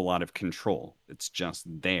have a whole lot of control. It's just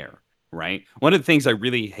there, right? One of the things I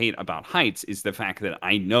really hate about heights is the fact that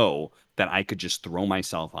I know that I could just throw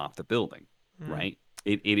myself off the building, Mm. right?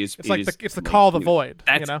 It It's it like is it's the like call of the void,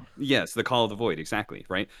 you that's know. yes, the call of the void, exactly,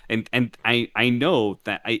 right? And I know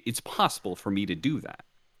that it's possible for me to do that,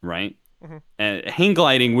 right? Hmm. Hang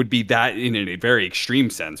gliding would be that in a very extreme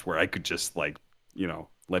sense where I could just like,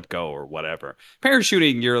 let go or whatever.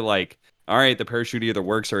 Parachuting, you're like, all right, the parachute either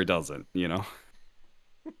works or it doesn't, you know?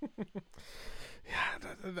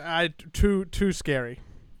 Too scary.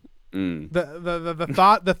 Mm.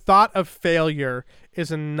 The thought of failure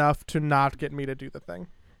is enough to not get me to do the thing.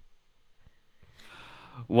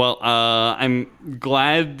 Well, I'm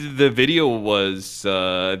glad the video was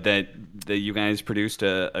that you guys produced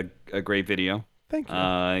a great video. Thank you.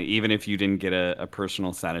 Even if you didn't get a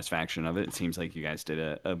personal satisfaction of it, it seems like you guys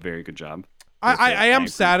did a very good job I, with I, it. I I am appreciate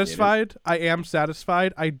it. satisfied. I am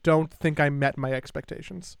satisfied. I don't think I met my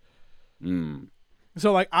expectations. Mm.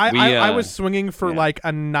 So like I, We I, I was swinging for yeah. like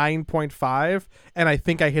a 9.5, and I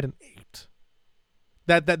think I hit an 8.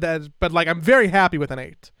 But like I'm very happy with an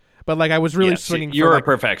 8. But like I was really Yes, swinging you're for a like,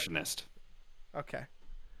 perfectionist. okay.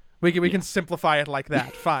 We can simplify it like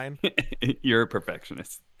that. Fine. You're a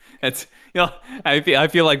perfectionist. It's I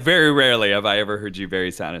feel like very rarely have I ever heard you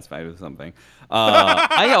very satisfied with something.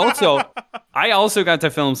 I also got to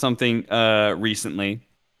film something recently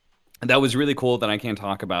that was really cool that I can't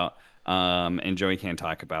talk about, and Joey can't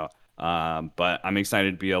talk about. But I'm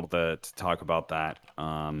excited to be able to talk about that.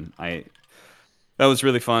 I That was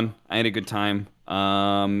really fun. I had a good time.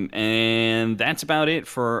 And that's about it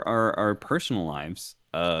for our personal lives.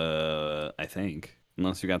 I think,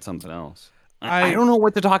 unless you got something else. I I don't know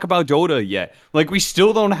what to talk about Dota yet. Like, we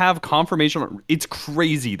still don't have confirmation. It's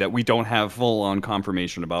crazy that we don't have full on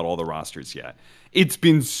confirmation about all the rosters yet. It's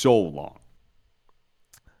been so long.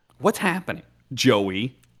 What's happening,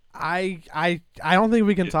 Joey? I don't think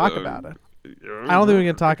we can talk about it. I don't think we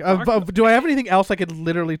can talk. Do I have anything else I could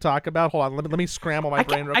literally talk about? Hold on, let me scramble my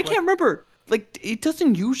brain real I quick. can't remember. Like, it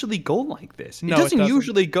doesn't usually go like this. No, It it doesn't doesn't.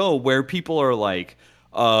 usually go where people are like,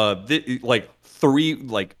 like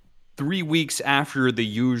 3 weeks after the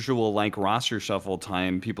usual like roster shuffle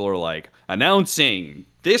time, people are like announcing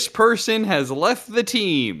this person has left the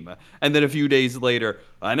team, and then a few days later,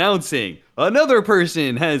 announcing another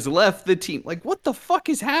person has left the team. Like, what the fuck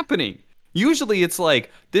is happening? Usually it's like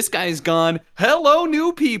this guy's gone. Hello,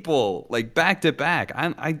 new people. Like back to back.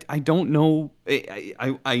 I don't know.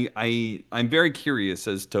 I'm very curious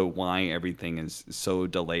as to why everything is so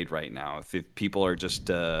delayed right now. If people are just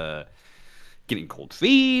getting cold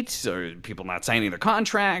feet, or people not signing their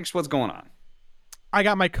contracts, what's going on? I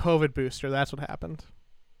got my COVID booster. That's what happened.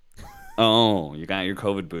 Oh, you got your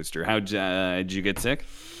COVID booster. How did you get sick?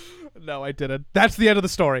 No, I didn't. That's the end of the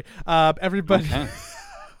story. Everybody. Okay.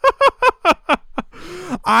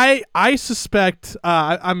 I suspect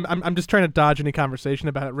I'm just trying to dodge any conversation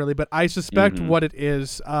about it really, but I suspect what it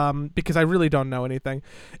is, because I really don't know anything,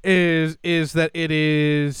 is that it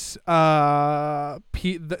is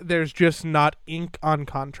there's just not ink on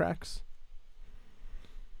contracts.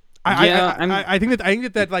 I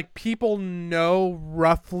think that like people know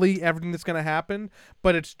roughly everything that's going to happen,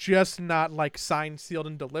 but it's just not like signed, sealed,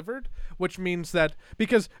 and delivered. Which means that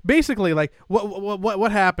because basically like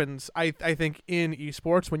what happens, I think in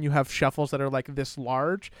esports when you have shuffles that are like this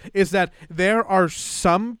large is that there are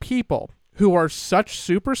some people who are such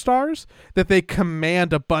superstars that they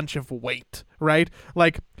command a bunch of weight, right?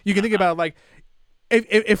 Like you can think about it, like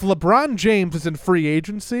if LeBron James is in free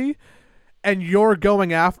agency and you're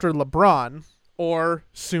going after LeBron or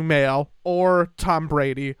Sumail or Tom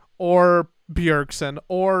Brady or Bjergsen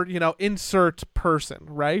or, insert person,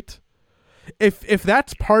 right? If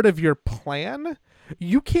that's part of your plan,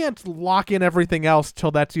 you can't lock in everything else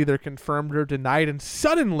till that's either confirmed or denied. And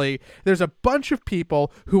suddenly there's a bunch of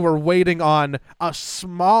people who are waiting on a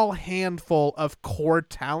small handful of core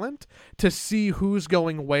talent to see who's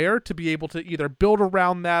going where to be able to either build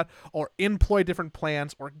around that or employ different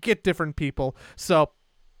plans or get different people. So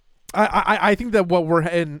I think that what we're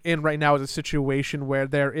in right now is a situation where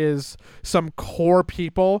there is some core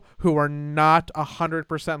people who are not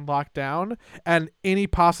 100% locked down, and any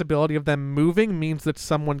possibility of them moving means that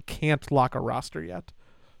someone can't lock a roster yet.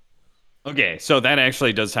 Okay, so that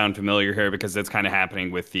actually does sound familiar here because that's kind of happening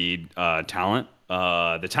with the talent.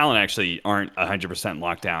 The talent actually aren't 100%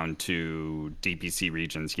 locked down to DPC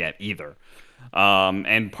regions yet either.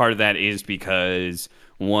 And part of that is because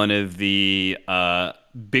one of the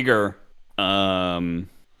bigger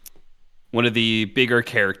one of the bigger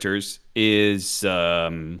characters is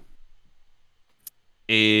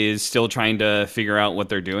still trying to figure out what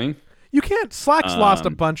they're doing. You can't. Slack's lost a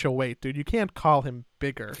Um, bunch of weight, dude. You can't call him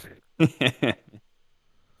bigger.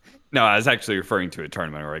 No, I was actually referring to a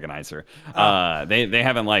tournament organizer. Oh, They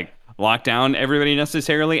haven't like locked down everybody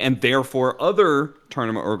necessarily, and therefore other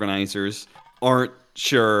tournament organizers aren't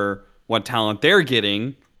sure what talent they're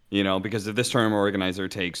getting. Because if this tournament organizer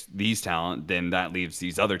takes these talent, then that leaves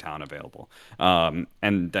these other talent available.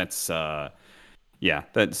 And that's yeah,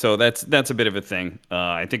 that's a bit of a thing.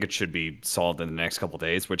 I think it should be solved in the next couple of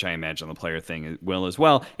days, which I imagine the player thing will as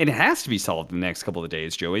well. It has to be solved in the next couple of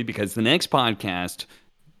days, Joey, because the next podcast,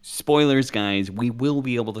 spoilers, guys, we will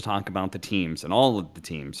be able to talk about the teams and all of the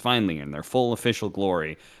teams finally in their full official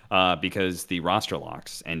glory, because the roster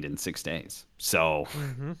locks end in 6 days. So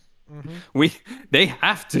we they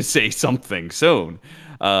have to say something soon.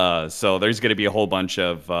 So there's going to be a whole bunch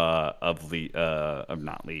of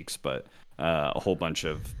not leaks, but a whole bunch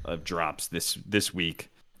of drops this week.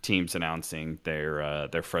 Teams announcing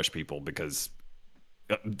their fresh people, because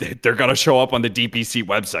they're gonna show up on the DPC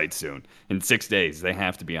website soon. In 6 days, they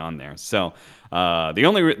have to be on there. So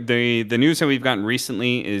the news that we've gotten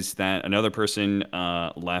recently is that another person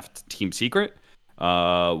left Team Secret,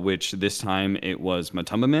 which this time it was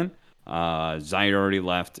Matumbaman. Zayed already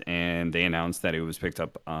left, and they announced that it was picked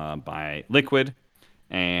up by Liquid,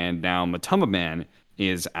 and now Matumbaman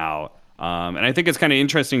is out. And I think it's kind of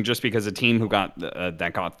interesting, just because a team who got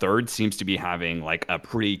that got third seems to be having like a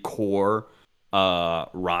pretty core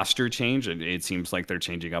roster change. It seems like they're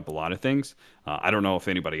changing up a lot of things. I don't know if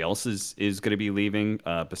anybody else is going to be leaving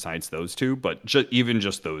besides those two, but even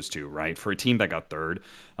just those two, right? For a team that got third,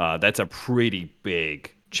 that's a pretty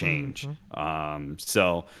big change.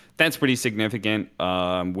 So that's pretty significant.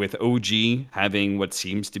 With OG having what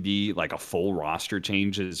seems to be like a full roster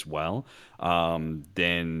change as well,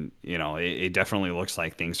 then it definitely looks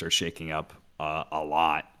like things are shaking up a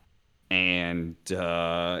lot. And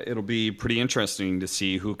it'll be pretty interesting to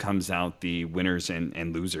see who comes out the winners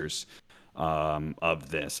and losers of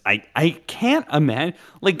this. I can't imagine,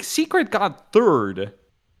 like, Secret got third,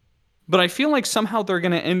 but I feel like somehow they're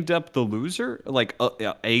going to end up the loser, like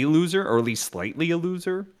a loser, or at least slightly a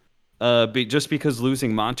loser, just because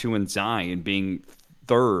losing Matu and Zai and being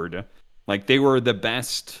third, like, they were the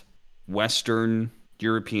best Western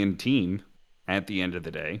European team at the end of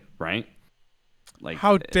the day, right? Like,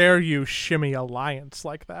 how dare you shimmy Alliance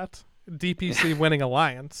like that? DPC winning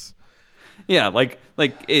Alliance. yeah,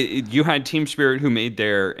 you had Team Spirit, who made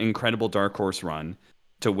their incredible Dark Horse run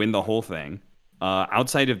to win the whole thing.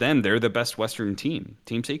 Outside of them, they're the best Western team,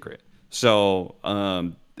 Team Secret. So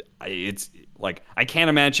it's like, I can't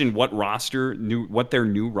imagine what their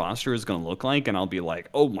new roster is going to look like, and I'll be like,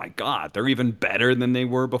 oh my god, they're even better than they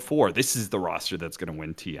were before. This is the roster that's going to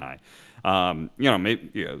win TI.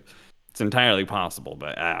 Maybe, it's entirely possible,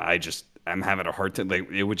 but I'm having a hard time.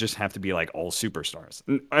 Like, it would just have to be like all superstars,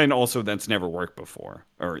 and also that's never worked before,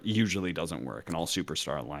 or usually doesn't work, an all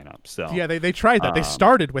superstar lineup. So Yeah, they tried that. They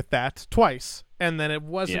started with that twice, and then it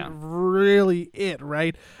wasn't really it,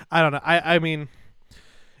 right? I don't know. I mean,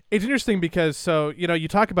 it's interesting because, so, you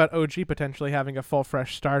talk about OG potentially having a full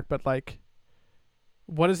fresh start, but like,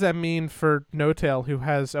 what does that mean for No Tail, who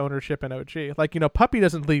has ownership in OG? Like, Puppy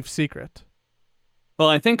doesn't leave Secret. Well,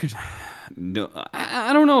 I think no,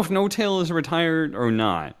 I don't know if No Tail is retired or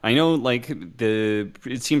not. I know, like,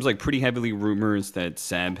 it seems like pretty heavily rumors that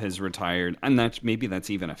Seb has retired, and maybe that's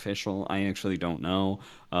even official. I actually don't know.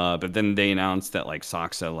 But then they announced that, like,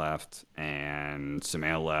 Saksa left and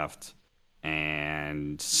Sumail left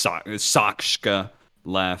and Sakshka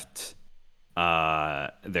left.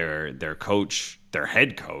 Their coach, their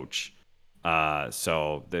head coach.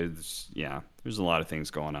 So there's a lot of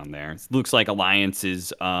things going on there. It looks like Alliance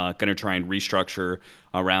is going to try and restructure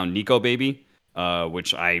around Nico Baby,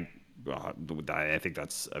 which I think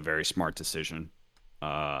that's a very smart decision.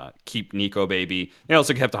 Keep Nico Baby. They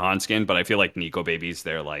also kept Hanskin, but I feel like Nico Baby's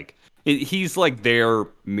he's like their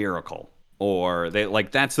miracle, or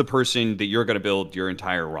that's the person that you're going to build your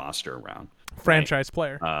entire roster around. Franchise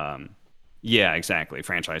player. Yeah, exactly.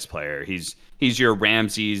 Franchise player. He's your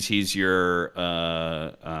Ramses. He's your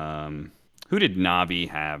who did Navi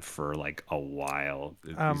have for like a while?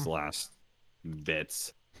 These last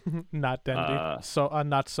bits. Not Dendi.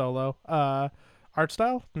 Not Solo. Art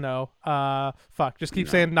style? No. Fuck. Just keep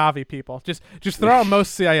saying Navi people. Just throw out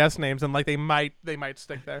most CIS names, and like they might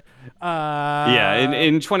stick there. Yeah.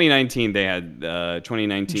 In 2019 they had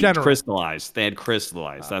 2019 General. Crystallized. They had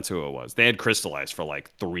Crystallized. That's who it was. They had Crystallized for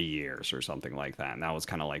like 3 years or something like that, and that was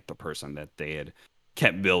kind of like the person that they had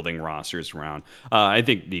kept building rosters around. I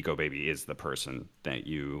think Nico Baby is the person that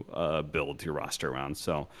you build your roster around.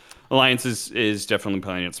 So Alliance is definitely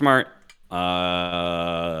playing it smart.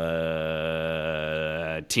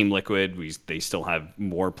 Team Liquid, they still have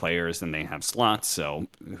more players than they have slots, so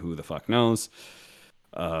who the fuck knows?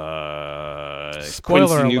 Spoiler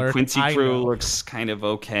New alert, Quincy I crew know. looks kind of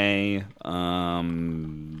okay.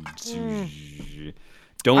 Don't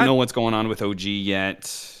know what's going on with OG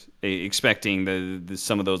yet. Expecting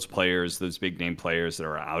some of those players, those big name players that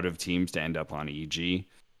are out of teams, to end up on EG.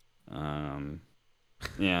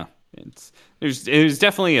 Yeah, there's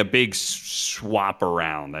definitely a big swap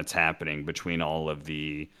around that's happening between all of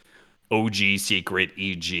the OG, Secret,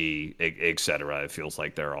 EG, etc. It feels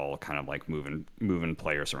like they're all kind of like moving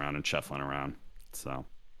players around and shuffling around. So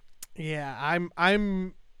Yeah,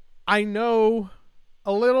 I know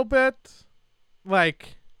a little bit,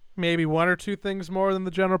 like maybe one or two things more than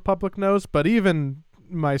the general public knows, but even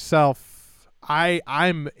myself,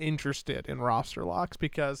 I'm interested in roster locks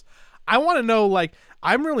because I want to know, like,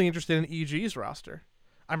 I'm really interested in EG's roster.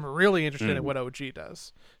 I'm really interested in what OG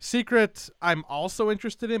does. Secret, I'm also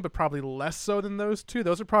interested in, but probably less so than those two.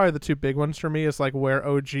 Those are probably the two big ones for me, is like where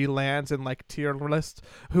OG lands in like tier list,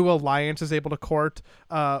 who Alliance is able to court,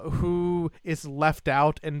 who is left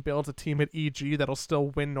out and builds a team at EG that'll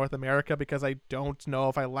still win North America, because I don't know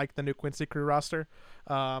if I like the new Quincy crew roster.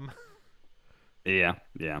 yeah.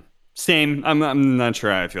 Same. I'm not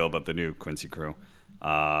sure how I feel about the new Quincy crew.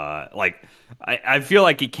 Like I feel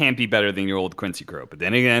like it can't be better than your old Quincy crew, but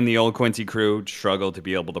then again, the old Quincy crew struggled to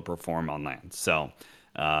be able to perform on land. So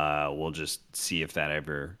we'll just see if that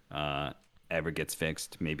ever gets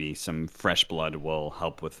fixed. Maybe some fresh blood will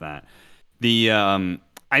help with that. The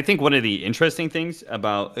I think one of the interesting things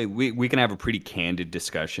about we can have a pretty candid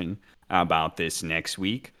discussion about this next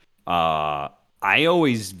week. I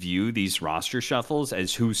always view these roster shuffles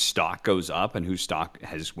as whose stock goes up and whose stock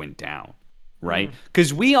has went down, right?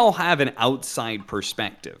 Because we all have an outside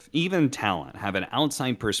perspective. Even talent have an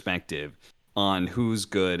outside perspective on who's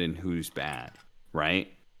good and who's bad,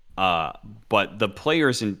 right? But the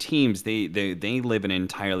players and teams, they live in an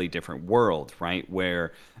entirely different world, right?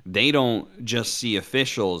 Where they don't just see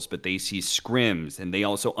officials, but they see scrims, and they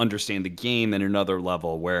also understand the game at another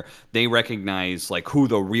level where they recognize like who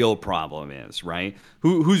the real problem is, right?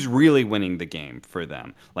 Who's really winning the game for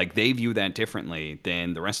them. Like they view that differently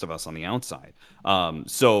than the rest of us on the outside.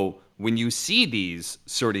 So when you see these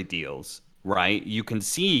sort of deals, right, you can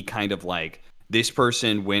see kind of like this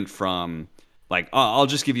person went from like I'll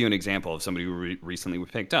just give you an example of somebody who recently was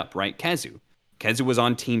picked up, right? Kazu. Kazu was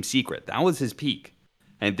on Team Secret. That was his peak.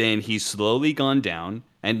 And then he's slowly gone down,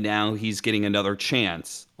 and now he's getting another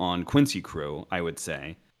chance on Quincy Crew, I would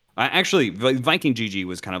say. Actually, Viking GG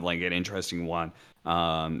was kind of like an interesting one.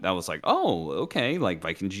 That was like, oh, okay, like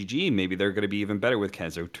Viking GG, maybe they're going to be even better with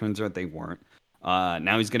Kazu. Turns out they weren't.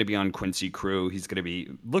 Now he's going to be on Quincy Crew.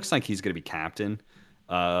 Looks like he's going to be captain.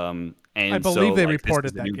 And I believe they like, reported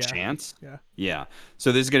this is a that. new Yeah. chance. Yeah. Yeah.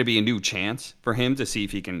 So this is going to be a new chance for him to see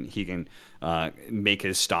if he can make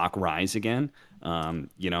his stock rise again.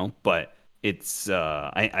 But it's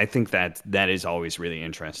I think that is always really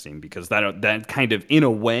interesting because that kind of in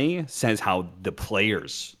a way says how the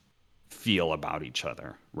players feel about each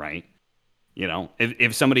other, right?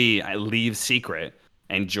 If somebody leaves Secret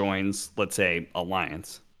and joins, let's say,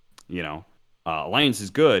 Alliance, Alliance is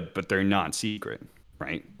good, but they're not Secret,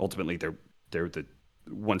 right? Ultimately, they're the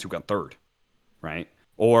ones who got third, right?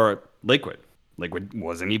 Or Liquid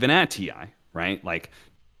wasn't even at TI, right? Like,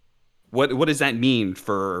 what does that mean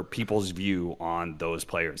for people's view on those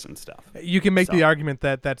players and stuff? You can make the argument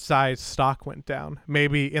that Zai's stock went down,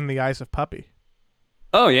 maybe in the eyes of Puppey.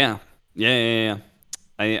 Oh yeah.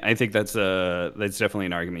 I think that's definitely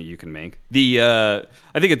an argument you can make. I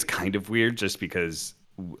think it's kind of weird just because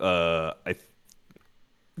I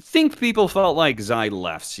think people felt like Zai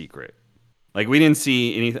left Secret. Like we didn't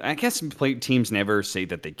see anything. I guess teams never say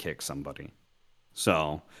that they kick somebody.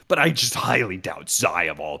 So, but I just highly doubt Zai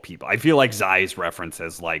of all people. I feel like Zai is referenced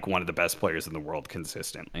as like one of the best players in the world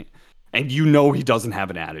consistently. And he doesn't have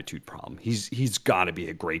an attitude problem. He's got to be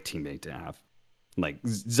a great teammate to have. Like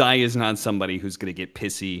Zai is not somebody who's going to get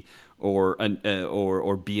pissy or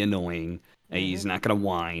be annoying. He's not going to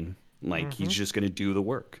whine. Like he's just going to do the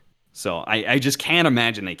work. So I just can't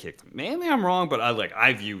imagine they kicked him. Maybe I'm wrong, but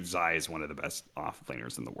I view Zai as one of the best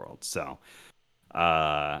offlaners in the world. So,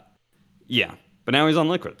 yeah. But now he's on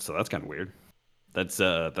Liquid, so that's kind of weird. That's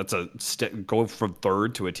go from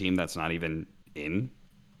third to a team that's not even in,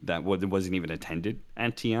 that wasn't even attended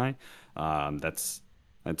at TI. That's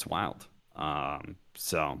wild.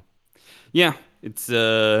 So Yeah, it's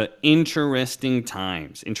interesting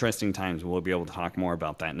times. Interesting times. We'll be able to talk more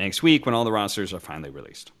about that next week when all the rosters are finally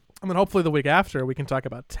released. And then hopefully the week after we can talk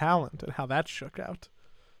about talent and how that shook out.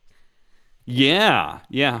 Yeah,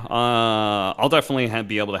 yeah. I'll definitely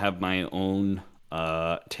be able to have my own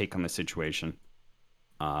take on the situation.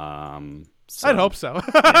 I'd hope so.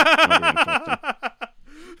 Yeah, that'll be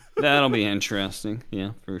interesting. That'll be interesting.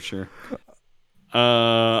 Yeah, for sure.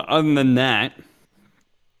 Other than that,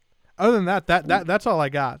 Other than that's all I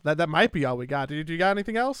got. That might be all we got. Do you got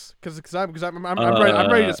anything else? Because I'm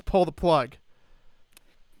ready to just pull the plug.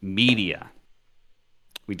 media.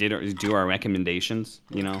 We do our recommendations.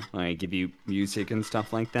 I give you music and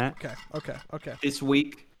stuff like that. Okay. This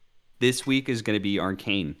week is going to be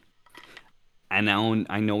Arcane. I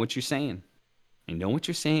know what you're saying. I know what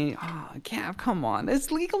you're saying. Oh, Cap, come on.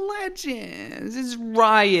 That's League of Legends. It's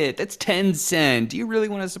Riot. That's Tencent. Do you really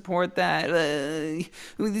want to support that?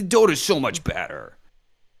 Dota's so much better.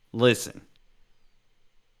 Listen.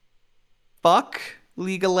 Fuck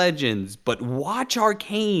League of Legends, but watch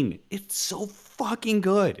Arcane. It's so fucking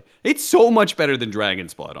good. It's so much better than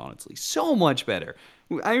Dragon's Blood, honestly. So much better.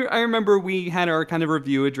 I remember we had our kind of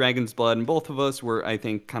review of Dragon's Blood, and both of us were, I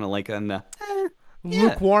think, kind of like on the...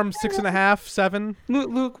 Lukewarm 6.5, 7.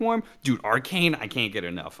 Lukewarm, dude. Arcane, I can't get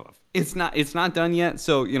enough of. It's not done yet,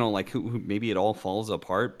 so who maybe it all falls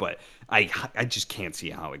apart, but I just can't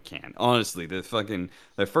see how it can. Honestly, the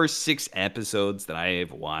first 6 episodes that I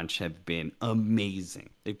have watched have been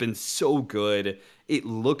amazing. They've been so good. It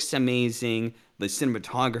looks amazing. The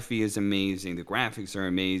cinematography is amazing. The graphics are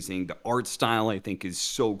amazing. The art style, I think, is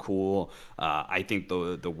so cool. I think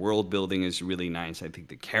the world building is really nice. I think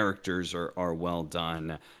the characters are well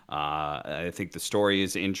done. I think the story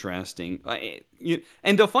is interesting.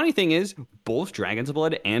 And the funny thing is, both Dragon's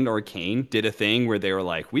Blood and Arcane did a thing where they were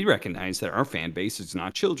like, we recognize that our fan base is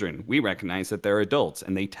not children. We recognize that they're adults.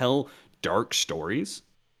 And they tell dark stories.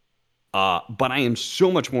 But I am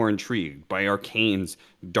so much more intrigued by Arcane's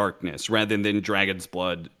darkness rather than Dragon's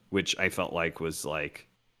Blood, which I felt like was like,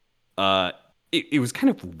 it was kind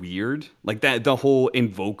of weird. Like that, the whole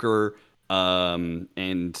Invoker, and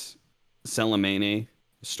Salamene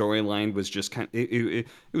storyline was just it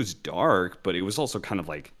was dark, but it was also kind of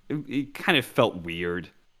like, it kind of felt weird.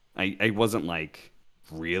 I wasn't like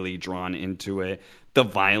really drawn into it. The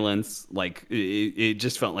violence, like it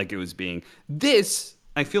just felt like it was being this.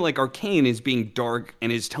 I feel like Arcane is being dark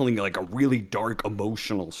and is telling like a really dark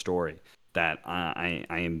emotional story that I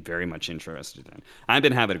am very much interested in. I've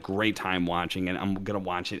been having a great time watching it. I'm gonna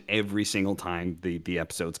watch it every single time the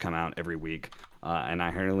episodes come out every week, and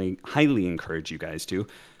I highly encourage you guys to,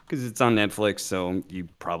 because it's on Netflix. So you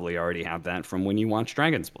probably already have that from when you watch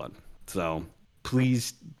Dragon's Blood. So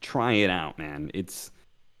please try it out, man. It's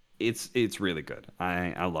really good.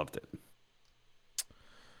 I loved it.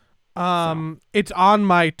 It's on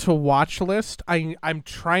my to watch list. I'm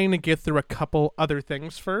trying to get through a couple other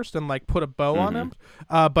things first and like put a bow on them.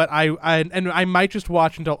 But I might just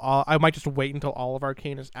wait until all of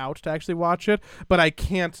Arcane is out to actually watch it. But I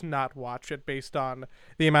can't not watch it based on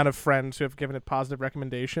the amount of friends who have given it positive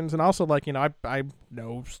recommendations, and also like I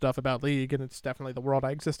know stuff about League, and it's definitely the world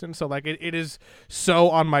I exist in. So like it is so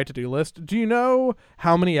on my to do list. Do you know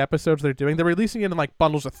how many episodes they're doing? They're releasing it in like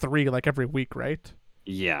bundles of 3 like every week, right?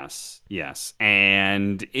 Yes.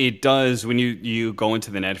 And it does, when you go into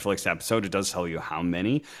the Netflix episode, it does tell you how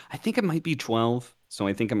many. I think it might be 12. So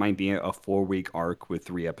I think it might be a 4-week arc with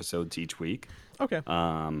 3 episodes each week. Okay.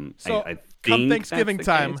 So I come Thanksgiving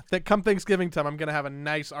time, I'm going to have a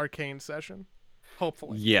nice Arcane session.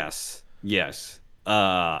 Hopefully. Yes.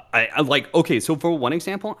 I like, okay, so for one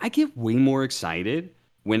example, I get way more excited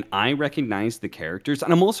when I recognize the characters,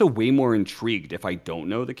 and I'm also way more intrigued if I don't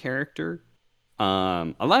know the character.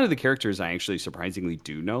 A lot of the characters I actually surprisingly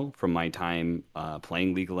do know from my time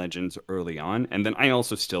playing League of Legends early on, and then I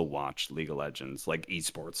also still watch League of Legends, like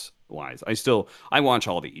esports wise. I watch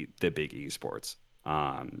all the big esports.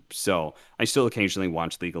 So I still occasionally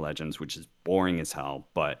watch League of Legends, which is boring as hell,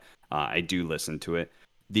 but I do listen to it.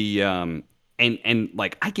 And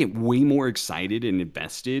like I get way more excited and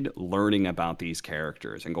invested learning about these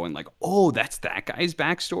characters and going like, oh, that's that guy's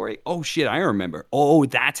backstory. Oh shit, I remember. Oh,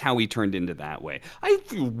 that's how he turned into that way. I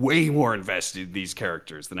feel way more invested in these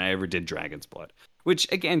characters than I ever did Dragon's Blood. Which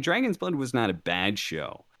again, Dragon's Blood was not a bad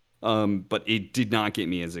show, but it did not get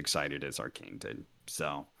me as excited as Arcane did.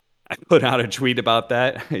 So I put out a tweet about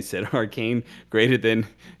that. I said Arcane greater than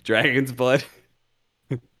Dragon's Blood.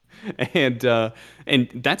 And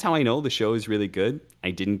that's how I know the show is really good.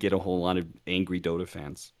 I didn't get a whole lot of angry Dota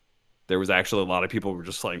fans. There was actually a lot of people who were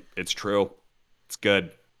just like, it's true. It's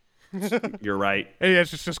good. You're right.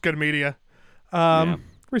 It's just good media. Yeah.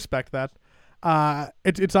 Respect that.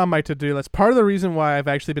 It's on my to-do list. Part of the reason why I've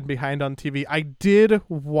actually been behind on TV, I did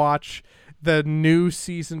watch the new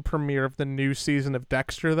season premiere of the new season of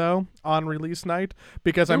Dexter though on release night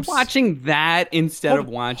because I'm watching that instead of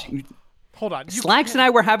watching. Hold on. Slacks and I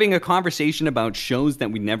were having a conversation about shows that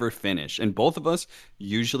we never finish, and both of us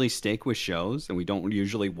usually stick with shows, and we don't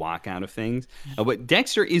usually walk out of things. But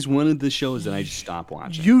Dexter is one of the shows that I just stopped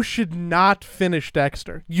watching. You should not finish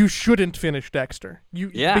Dexter. You shouldn't finish Dexter.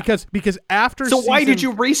 Because after so why did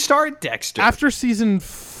you restart Dexter? After season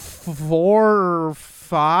 4 or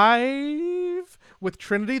 5 with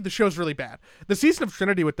Trinity, the show's really bad. The season of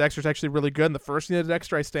Trinity with Dexter is actually really good, and the first season of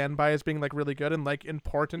Dexter I stand by as being like really good and like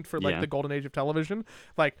important for like the golden age of television.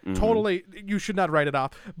 Like totally, you should not write it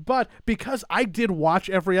off. But because I did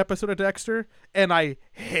watch every episode of Dexter and I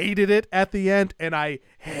hated it at the end, and I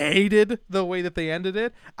hated the way that they ended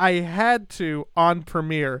it, I had to on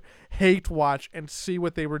premiere hate watch and see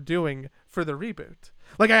what they were doing for the reboot.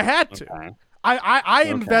 Like I had to. Okay. I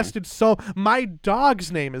invested my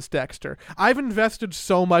dog's name is Dexter. I've invested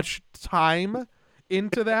so much time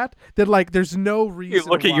into that like there's no reason. You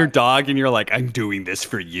look at your dog and you're like, I'm doing this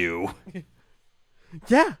for you.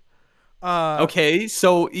 Yeah. Okay,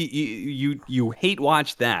 so you hate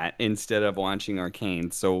watch that instead of watching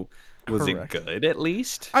Arcane. So was Correct. it good at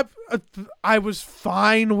least? I was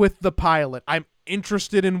fine with the pilot. I'm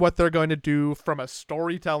interested in what they're going to do from a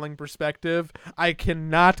storytelling perspective. I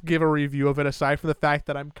cannot give a review of it aside from the fact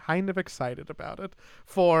that I'm kind of excited about it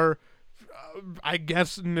for I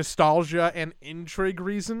guess nostalgia and intrigue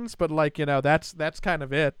reasons, but like, that's kind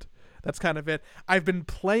of it. That's kind of it. I've been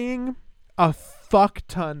playing a fuck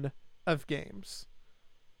ton of games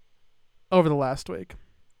over the last week.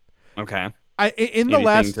 Okay. In the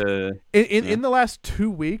last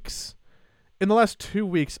 2 weeks,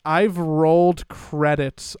 I've rolled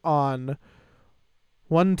credits on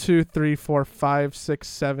 1, 2, 3, 4, 5, 6,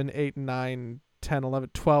 7, 8, 9, 10, 11,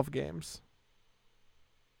 12 games.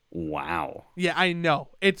 Wow. Yeah, I know.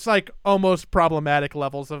 It's like almost problematic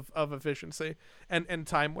levels of efficiency and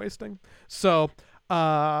time wasting. So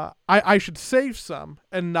I should save some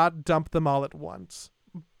and not dump them all at once.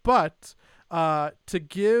 But to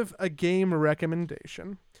give a game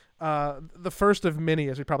recommendation, the first of many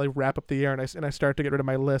as we probably wrap up the year and I start to get rid of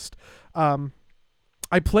my list.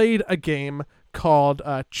 I played a game called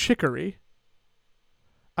Chicory,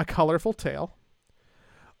 A Colorful Tale,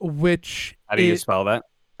 which how do you spell that?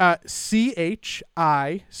 Chicory.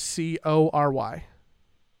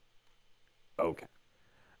 Okay.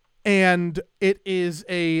 And it is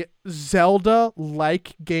a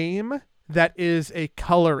Zelda-like game that is a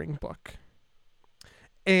coloring book.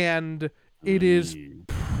 And it is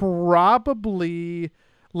probably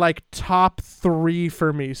like top 3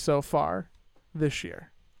 for me so far this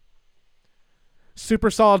year. Super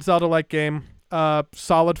solid Zelda-like game.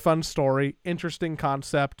 Solid, fun story. Interesting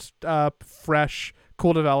concept. Fresh,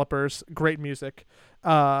 cool developers. Great music.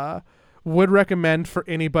 Would recommend for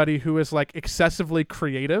anybody who is like excessively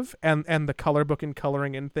creative and the color book and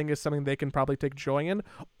coloring in thing is something they can probably take joy in,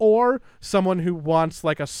 or someone who wants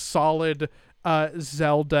like a solid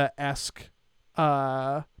Zelda-esque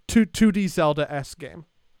 2D Zelda-esque game.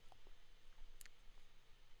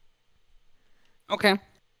 Okay,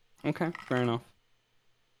 fair enough.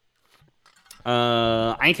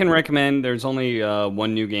 I can recommend, there's only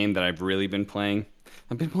one new game that I've really been playing.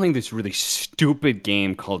 I've been playing this really stupid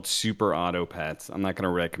game called Super Auto Pets. I'm not going to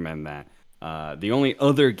recommend that. The only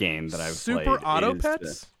other game that I've played Super Auto is,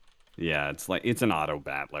 Pets? Yeah, it's an auto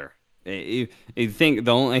battler. I think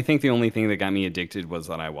the only thing that got me addicted was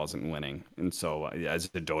that I wasn't winning, and so as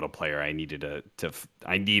a Dota player, I needed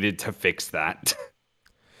to fix that.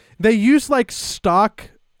 They use like stock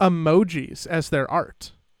emojis as their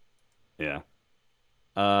art. Yeah.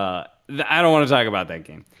 I don't want to talk about that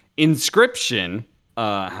game. Inscription,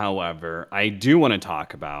 however, I do want to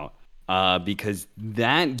talk about because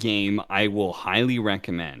that game I will highly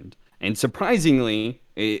recommend. And surprisingly,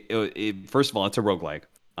 first of all, it's a roguelike.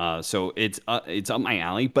 So it's up my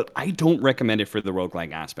alley, but I don't recommend it for the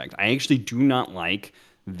roguelike aspect. I actually do not like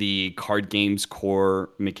the card game's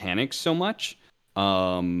core mechanics so much.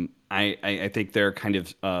 I think they're kind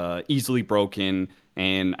of easily broken,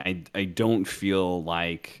 and I don't feel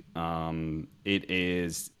like it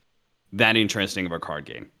is that interesting of a card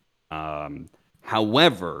game.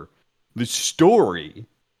 However, the story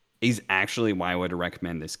is actually why I would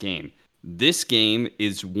recommend this game. This game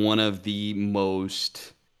is one of the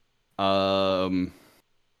most how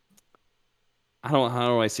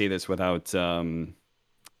do I say this without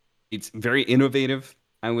it's very innovative.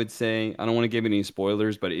 I would say. I don't want to give any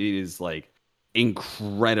spoilers, but it is like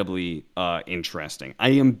incredibly interesting.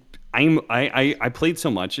 I played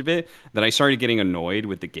so much of it that I started getting annoyed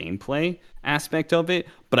with the gameplay aspect of it,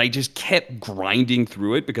 but I just kept grinding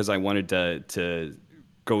through it because I wanted to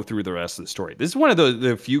go through the rest of the story. This is one of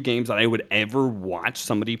the few games that I would ever watch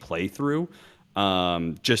somebody play through,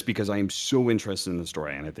 just because I am so interested in the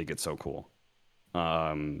story and I think it's so cool.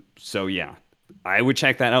 So yeah, I would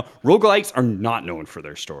check that out. Roguelikes are not known for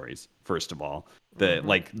their stories, first of all.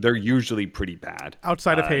 They're usually pretty bad.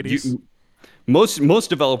 Outside of Hades. Most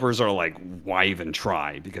developers are like, why even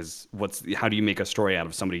try? Because how do you make a story out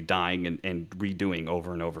of somebody dying and redoing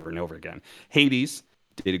over and over and over again? Hades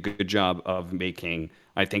did a good job of making,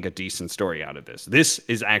 I think, a decent story out of this. This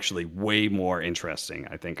is actually way more interesting,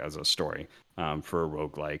 I think, as a story, for a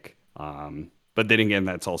roguelike. But then again,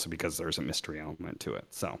 that's also because there's a mystery element to it.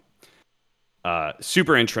 So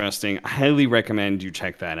super interesting. I highly recommend you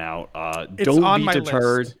check that out. It's don't on be my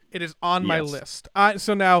deterred. list. It is on my Yes. list.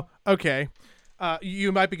 So now, okay,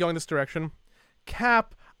 you might be going this direction.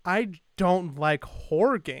 Cap, I don't like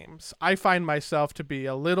horror games. I find myself to be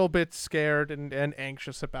a little bit scared and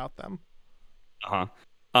anxious about them. Uh-huh.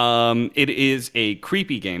 It is a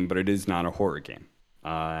creepy game, but it is not a horror game.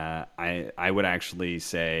 I would actually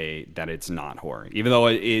say that it's not horror, even though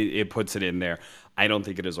it puts it in there. I don't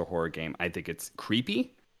think it is a horror game. I think it's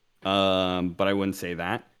creepy, but I wouldn't say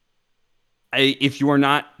that. If you are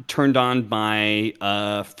not turned on by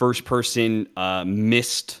first person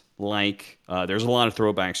Myst, like there's a lot of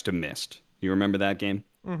throwbacks to Myst. You remember that game?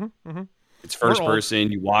 Mm-hmm, mm-hmm. It's first We're old.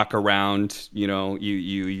 person. You walk around. You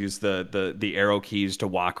use the arrow keys to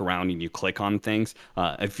walk around and you click on things.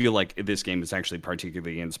 I feel like this game is actually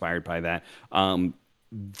particularly inspired by that.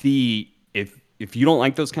 The if you don't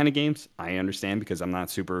like those kind of games, I understand because I'm not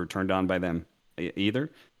super turned on by them either.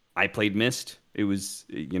 I played Myst. It was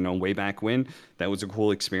way back when. That was a cool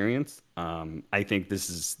experience. I think this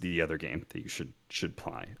is the other game that you should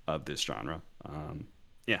play of this genre.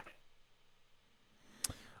 Yeah.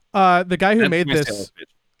 The guy who That's made my this, sales pitch.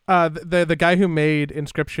 the guy who made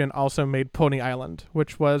Inscription also made Pony Island,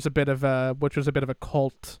 which was a bit of a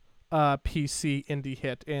cult PC indie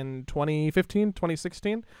hit in 2015,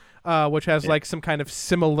 2016, which has like some kind of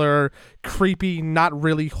similar creepy, not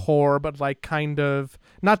really horror, but like kind of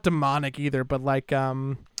not demonic either, but like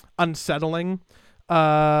unsettling,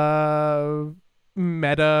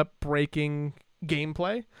 meta breaking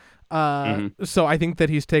gameplay. So I think that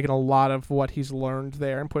he's taken a lot of what he's learned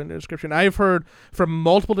there and put it into Inscription. I've heard from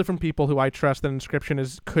multiple different people who I trust that Inscription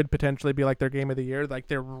could potentially be like their game of the year. Like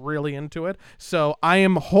they're really into it. So I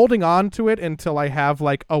am holding on to it until I have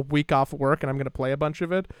like a week off work and I'm going to play a bunch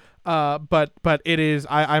of it. But it is,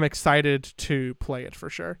 I'm excited to play it for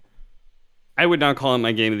sure. I would not call it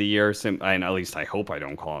my game of the year. And at least I hope I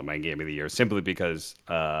don't call it my game of the year, simply because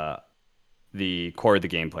the core of the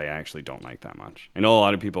gameplay I actually don't like that much. I know a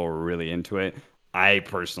lot of people were really into it. I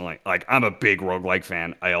personally I'm a big roguelike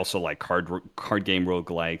fan. I also like card game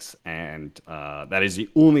roguelikes, and that is the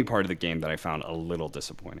only part of the game that I found a little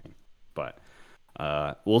disappointing. But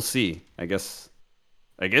we'll see. I guess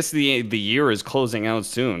the year is closing out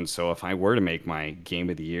soon. So if I were to make my game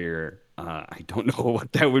of the year, I don't know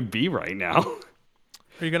what that would be right now.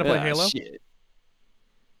 Are you going to play Halo? Shit.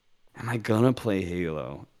 Am I gonna play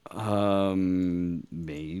Halo?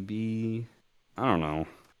 Maybe. I don't know.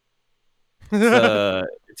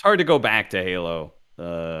 It's hard to go back to Halo.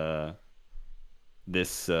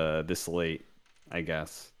 This late, I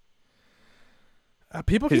guess.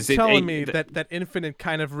 People keep 'Cause telling me that Infinite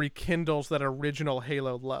kind of rekindles that original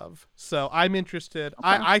Halo love. So I'm interested. Okay.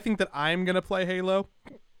 I think that I'm going to play Halo.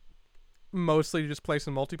 Mostly just play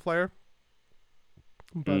some multiplayer.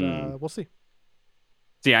 But we'll see.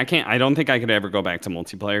 See, I don't think I could ever go back to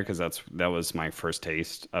multiplayer because that was my first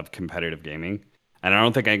taste of competitive gaming, and I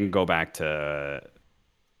don't think I can go back to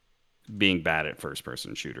being bad at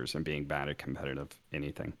first-person shooters and being bad at competitive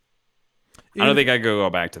anything. I don't think I could go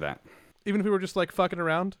back to that. Even if we were just like fucking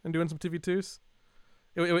around and doing some TV2s,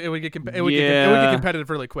 it would get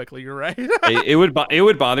competitive really quickly. You're right. it would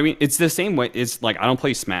bother me. It's the same way. It's like I don't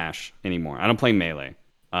play Smash anymore. I don't play Melee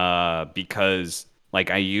because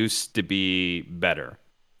like I used to be better.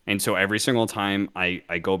 And so every single time I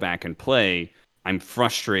go back and play, I'm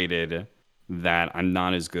frustrated that I'm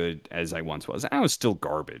not as good as I once was. I was still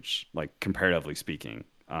garbage, like comparatively speaking.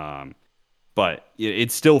 But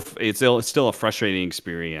it's still a frustrating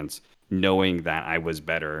experience knowing that I was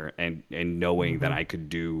better and knowing that I could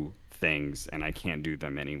do things and I can't do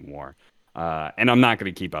them anymore. And I'm not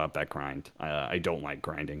going to keep up that grind. I don't like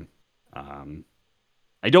grinding.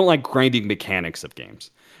 I don't like grinding mechanics of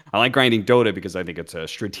games. I like grinding Dota because I think it's a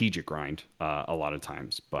strategic grind a lot of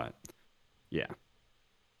times. But yeah,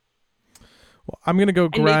 Well, I'm gonna go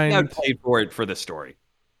and maybe I grind. played for it for the story,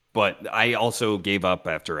 but I also gave up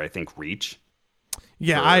after I think Reach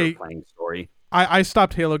Yeah, for playing story. I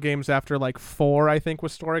stopped Halo games after like 4, I think,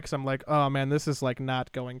 with story, because I'm like, oh man, this is like not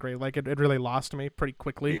going great. Like it really lost me pretty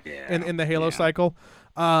quickly Yeah, in the Halo yeah. cycle.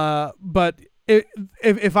 But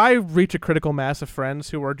if I reach a critical mass of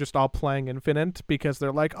friends who are just all playing Infinite because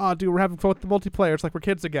they're like, oh dude, we're having fun with the multiplayer, it's like we're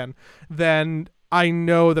kids again, then I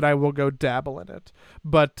know that I will go dabble in it,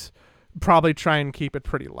 but probably try and keep it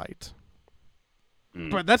pretty light.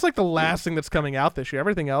 Mm. But that's like the last thing that's coming out this year.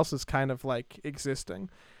 Everything else is kind of like existing.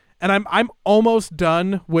 And I'm almost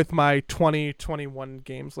done with my 2021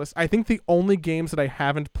 games list. I think the only games that I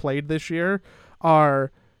haven't played this year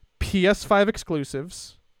are PS5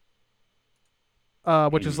 exclusives,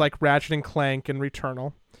 which is like Ratchet and Clank and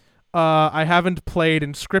Returnal. I haven't played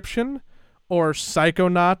Inscription or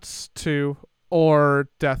Psychonauts 2 or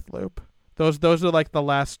Deathloop. Those are like the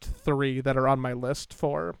last 3 that are on my list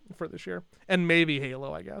for this year, and maybe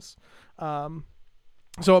Halo, I guess.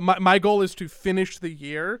 So my goal is to finish the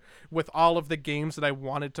year with all of the games that I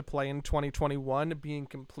wanted to play in 2021 being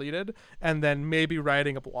completed, and then maybe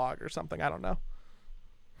writing a blog or something. I don't know.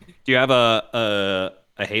 Do you have a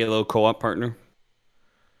Halo co-op partner?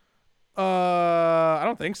 I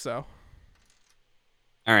don't think so.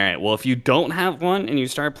 All right. Well, if you don't have one and you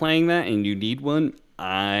start playing that and you need one,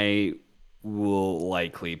 I will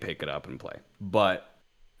likely pick it up and play. But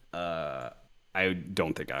I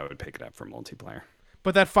don't think I would pick it up for multiplayer.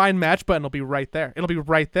 But that find match button will be right there. It'll be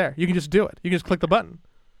right there. You can just do it. You can just click the button.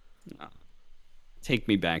 Take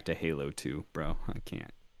me back to Halo 2, bro. I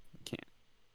can't.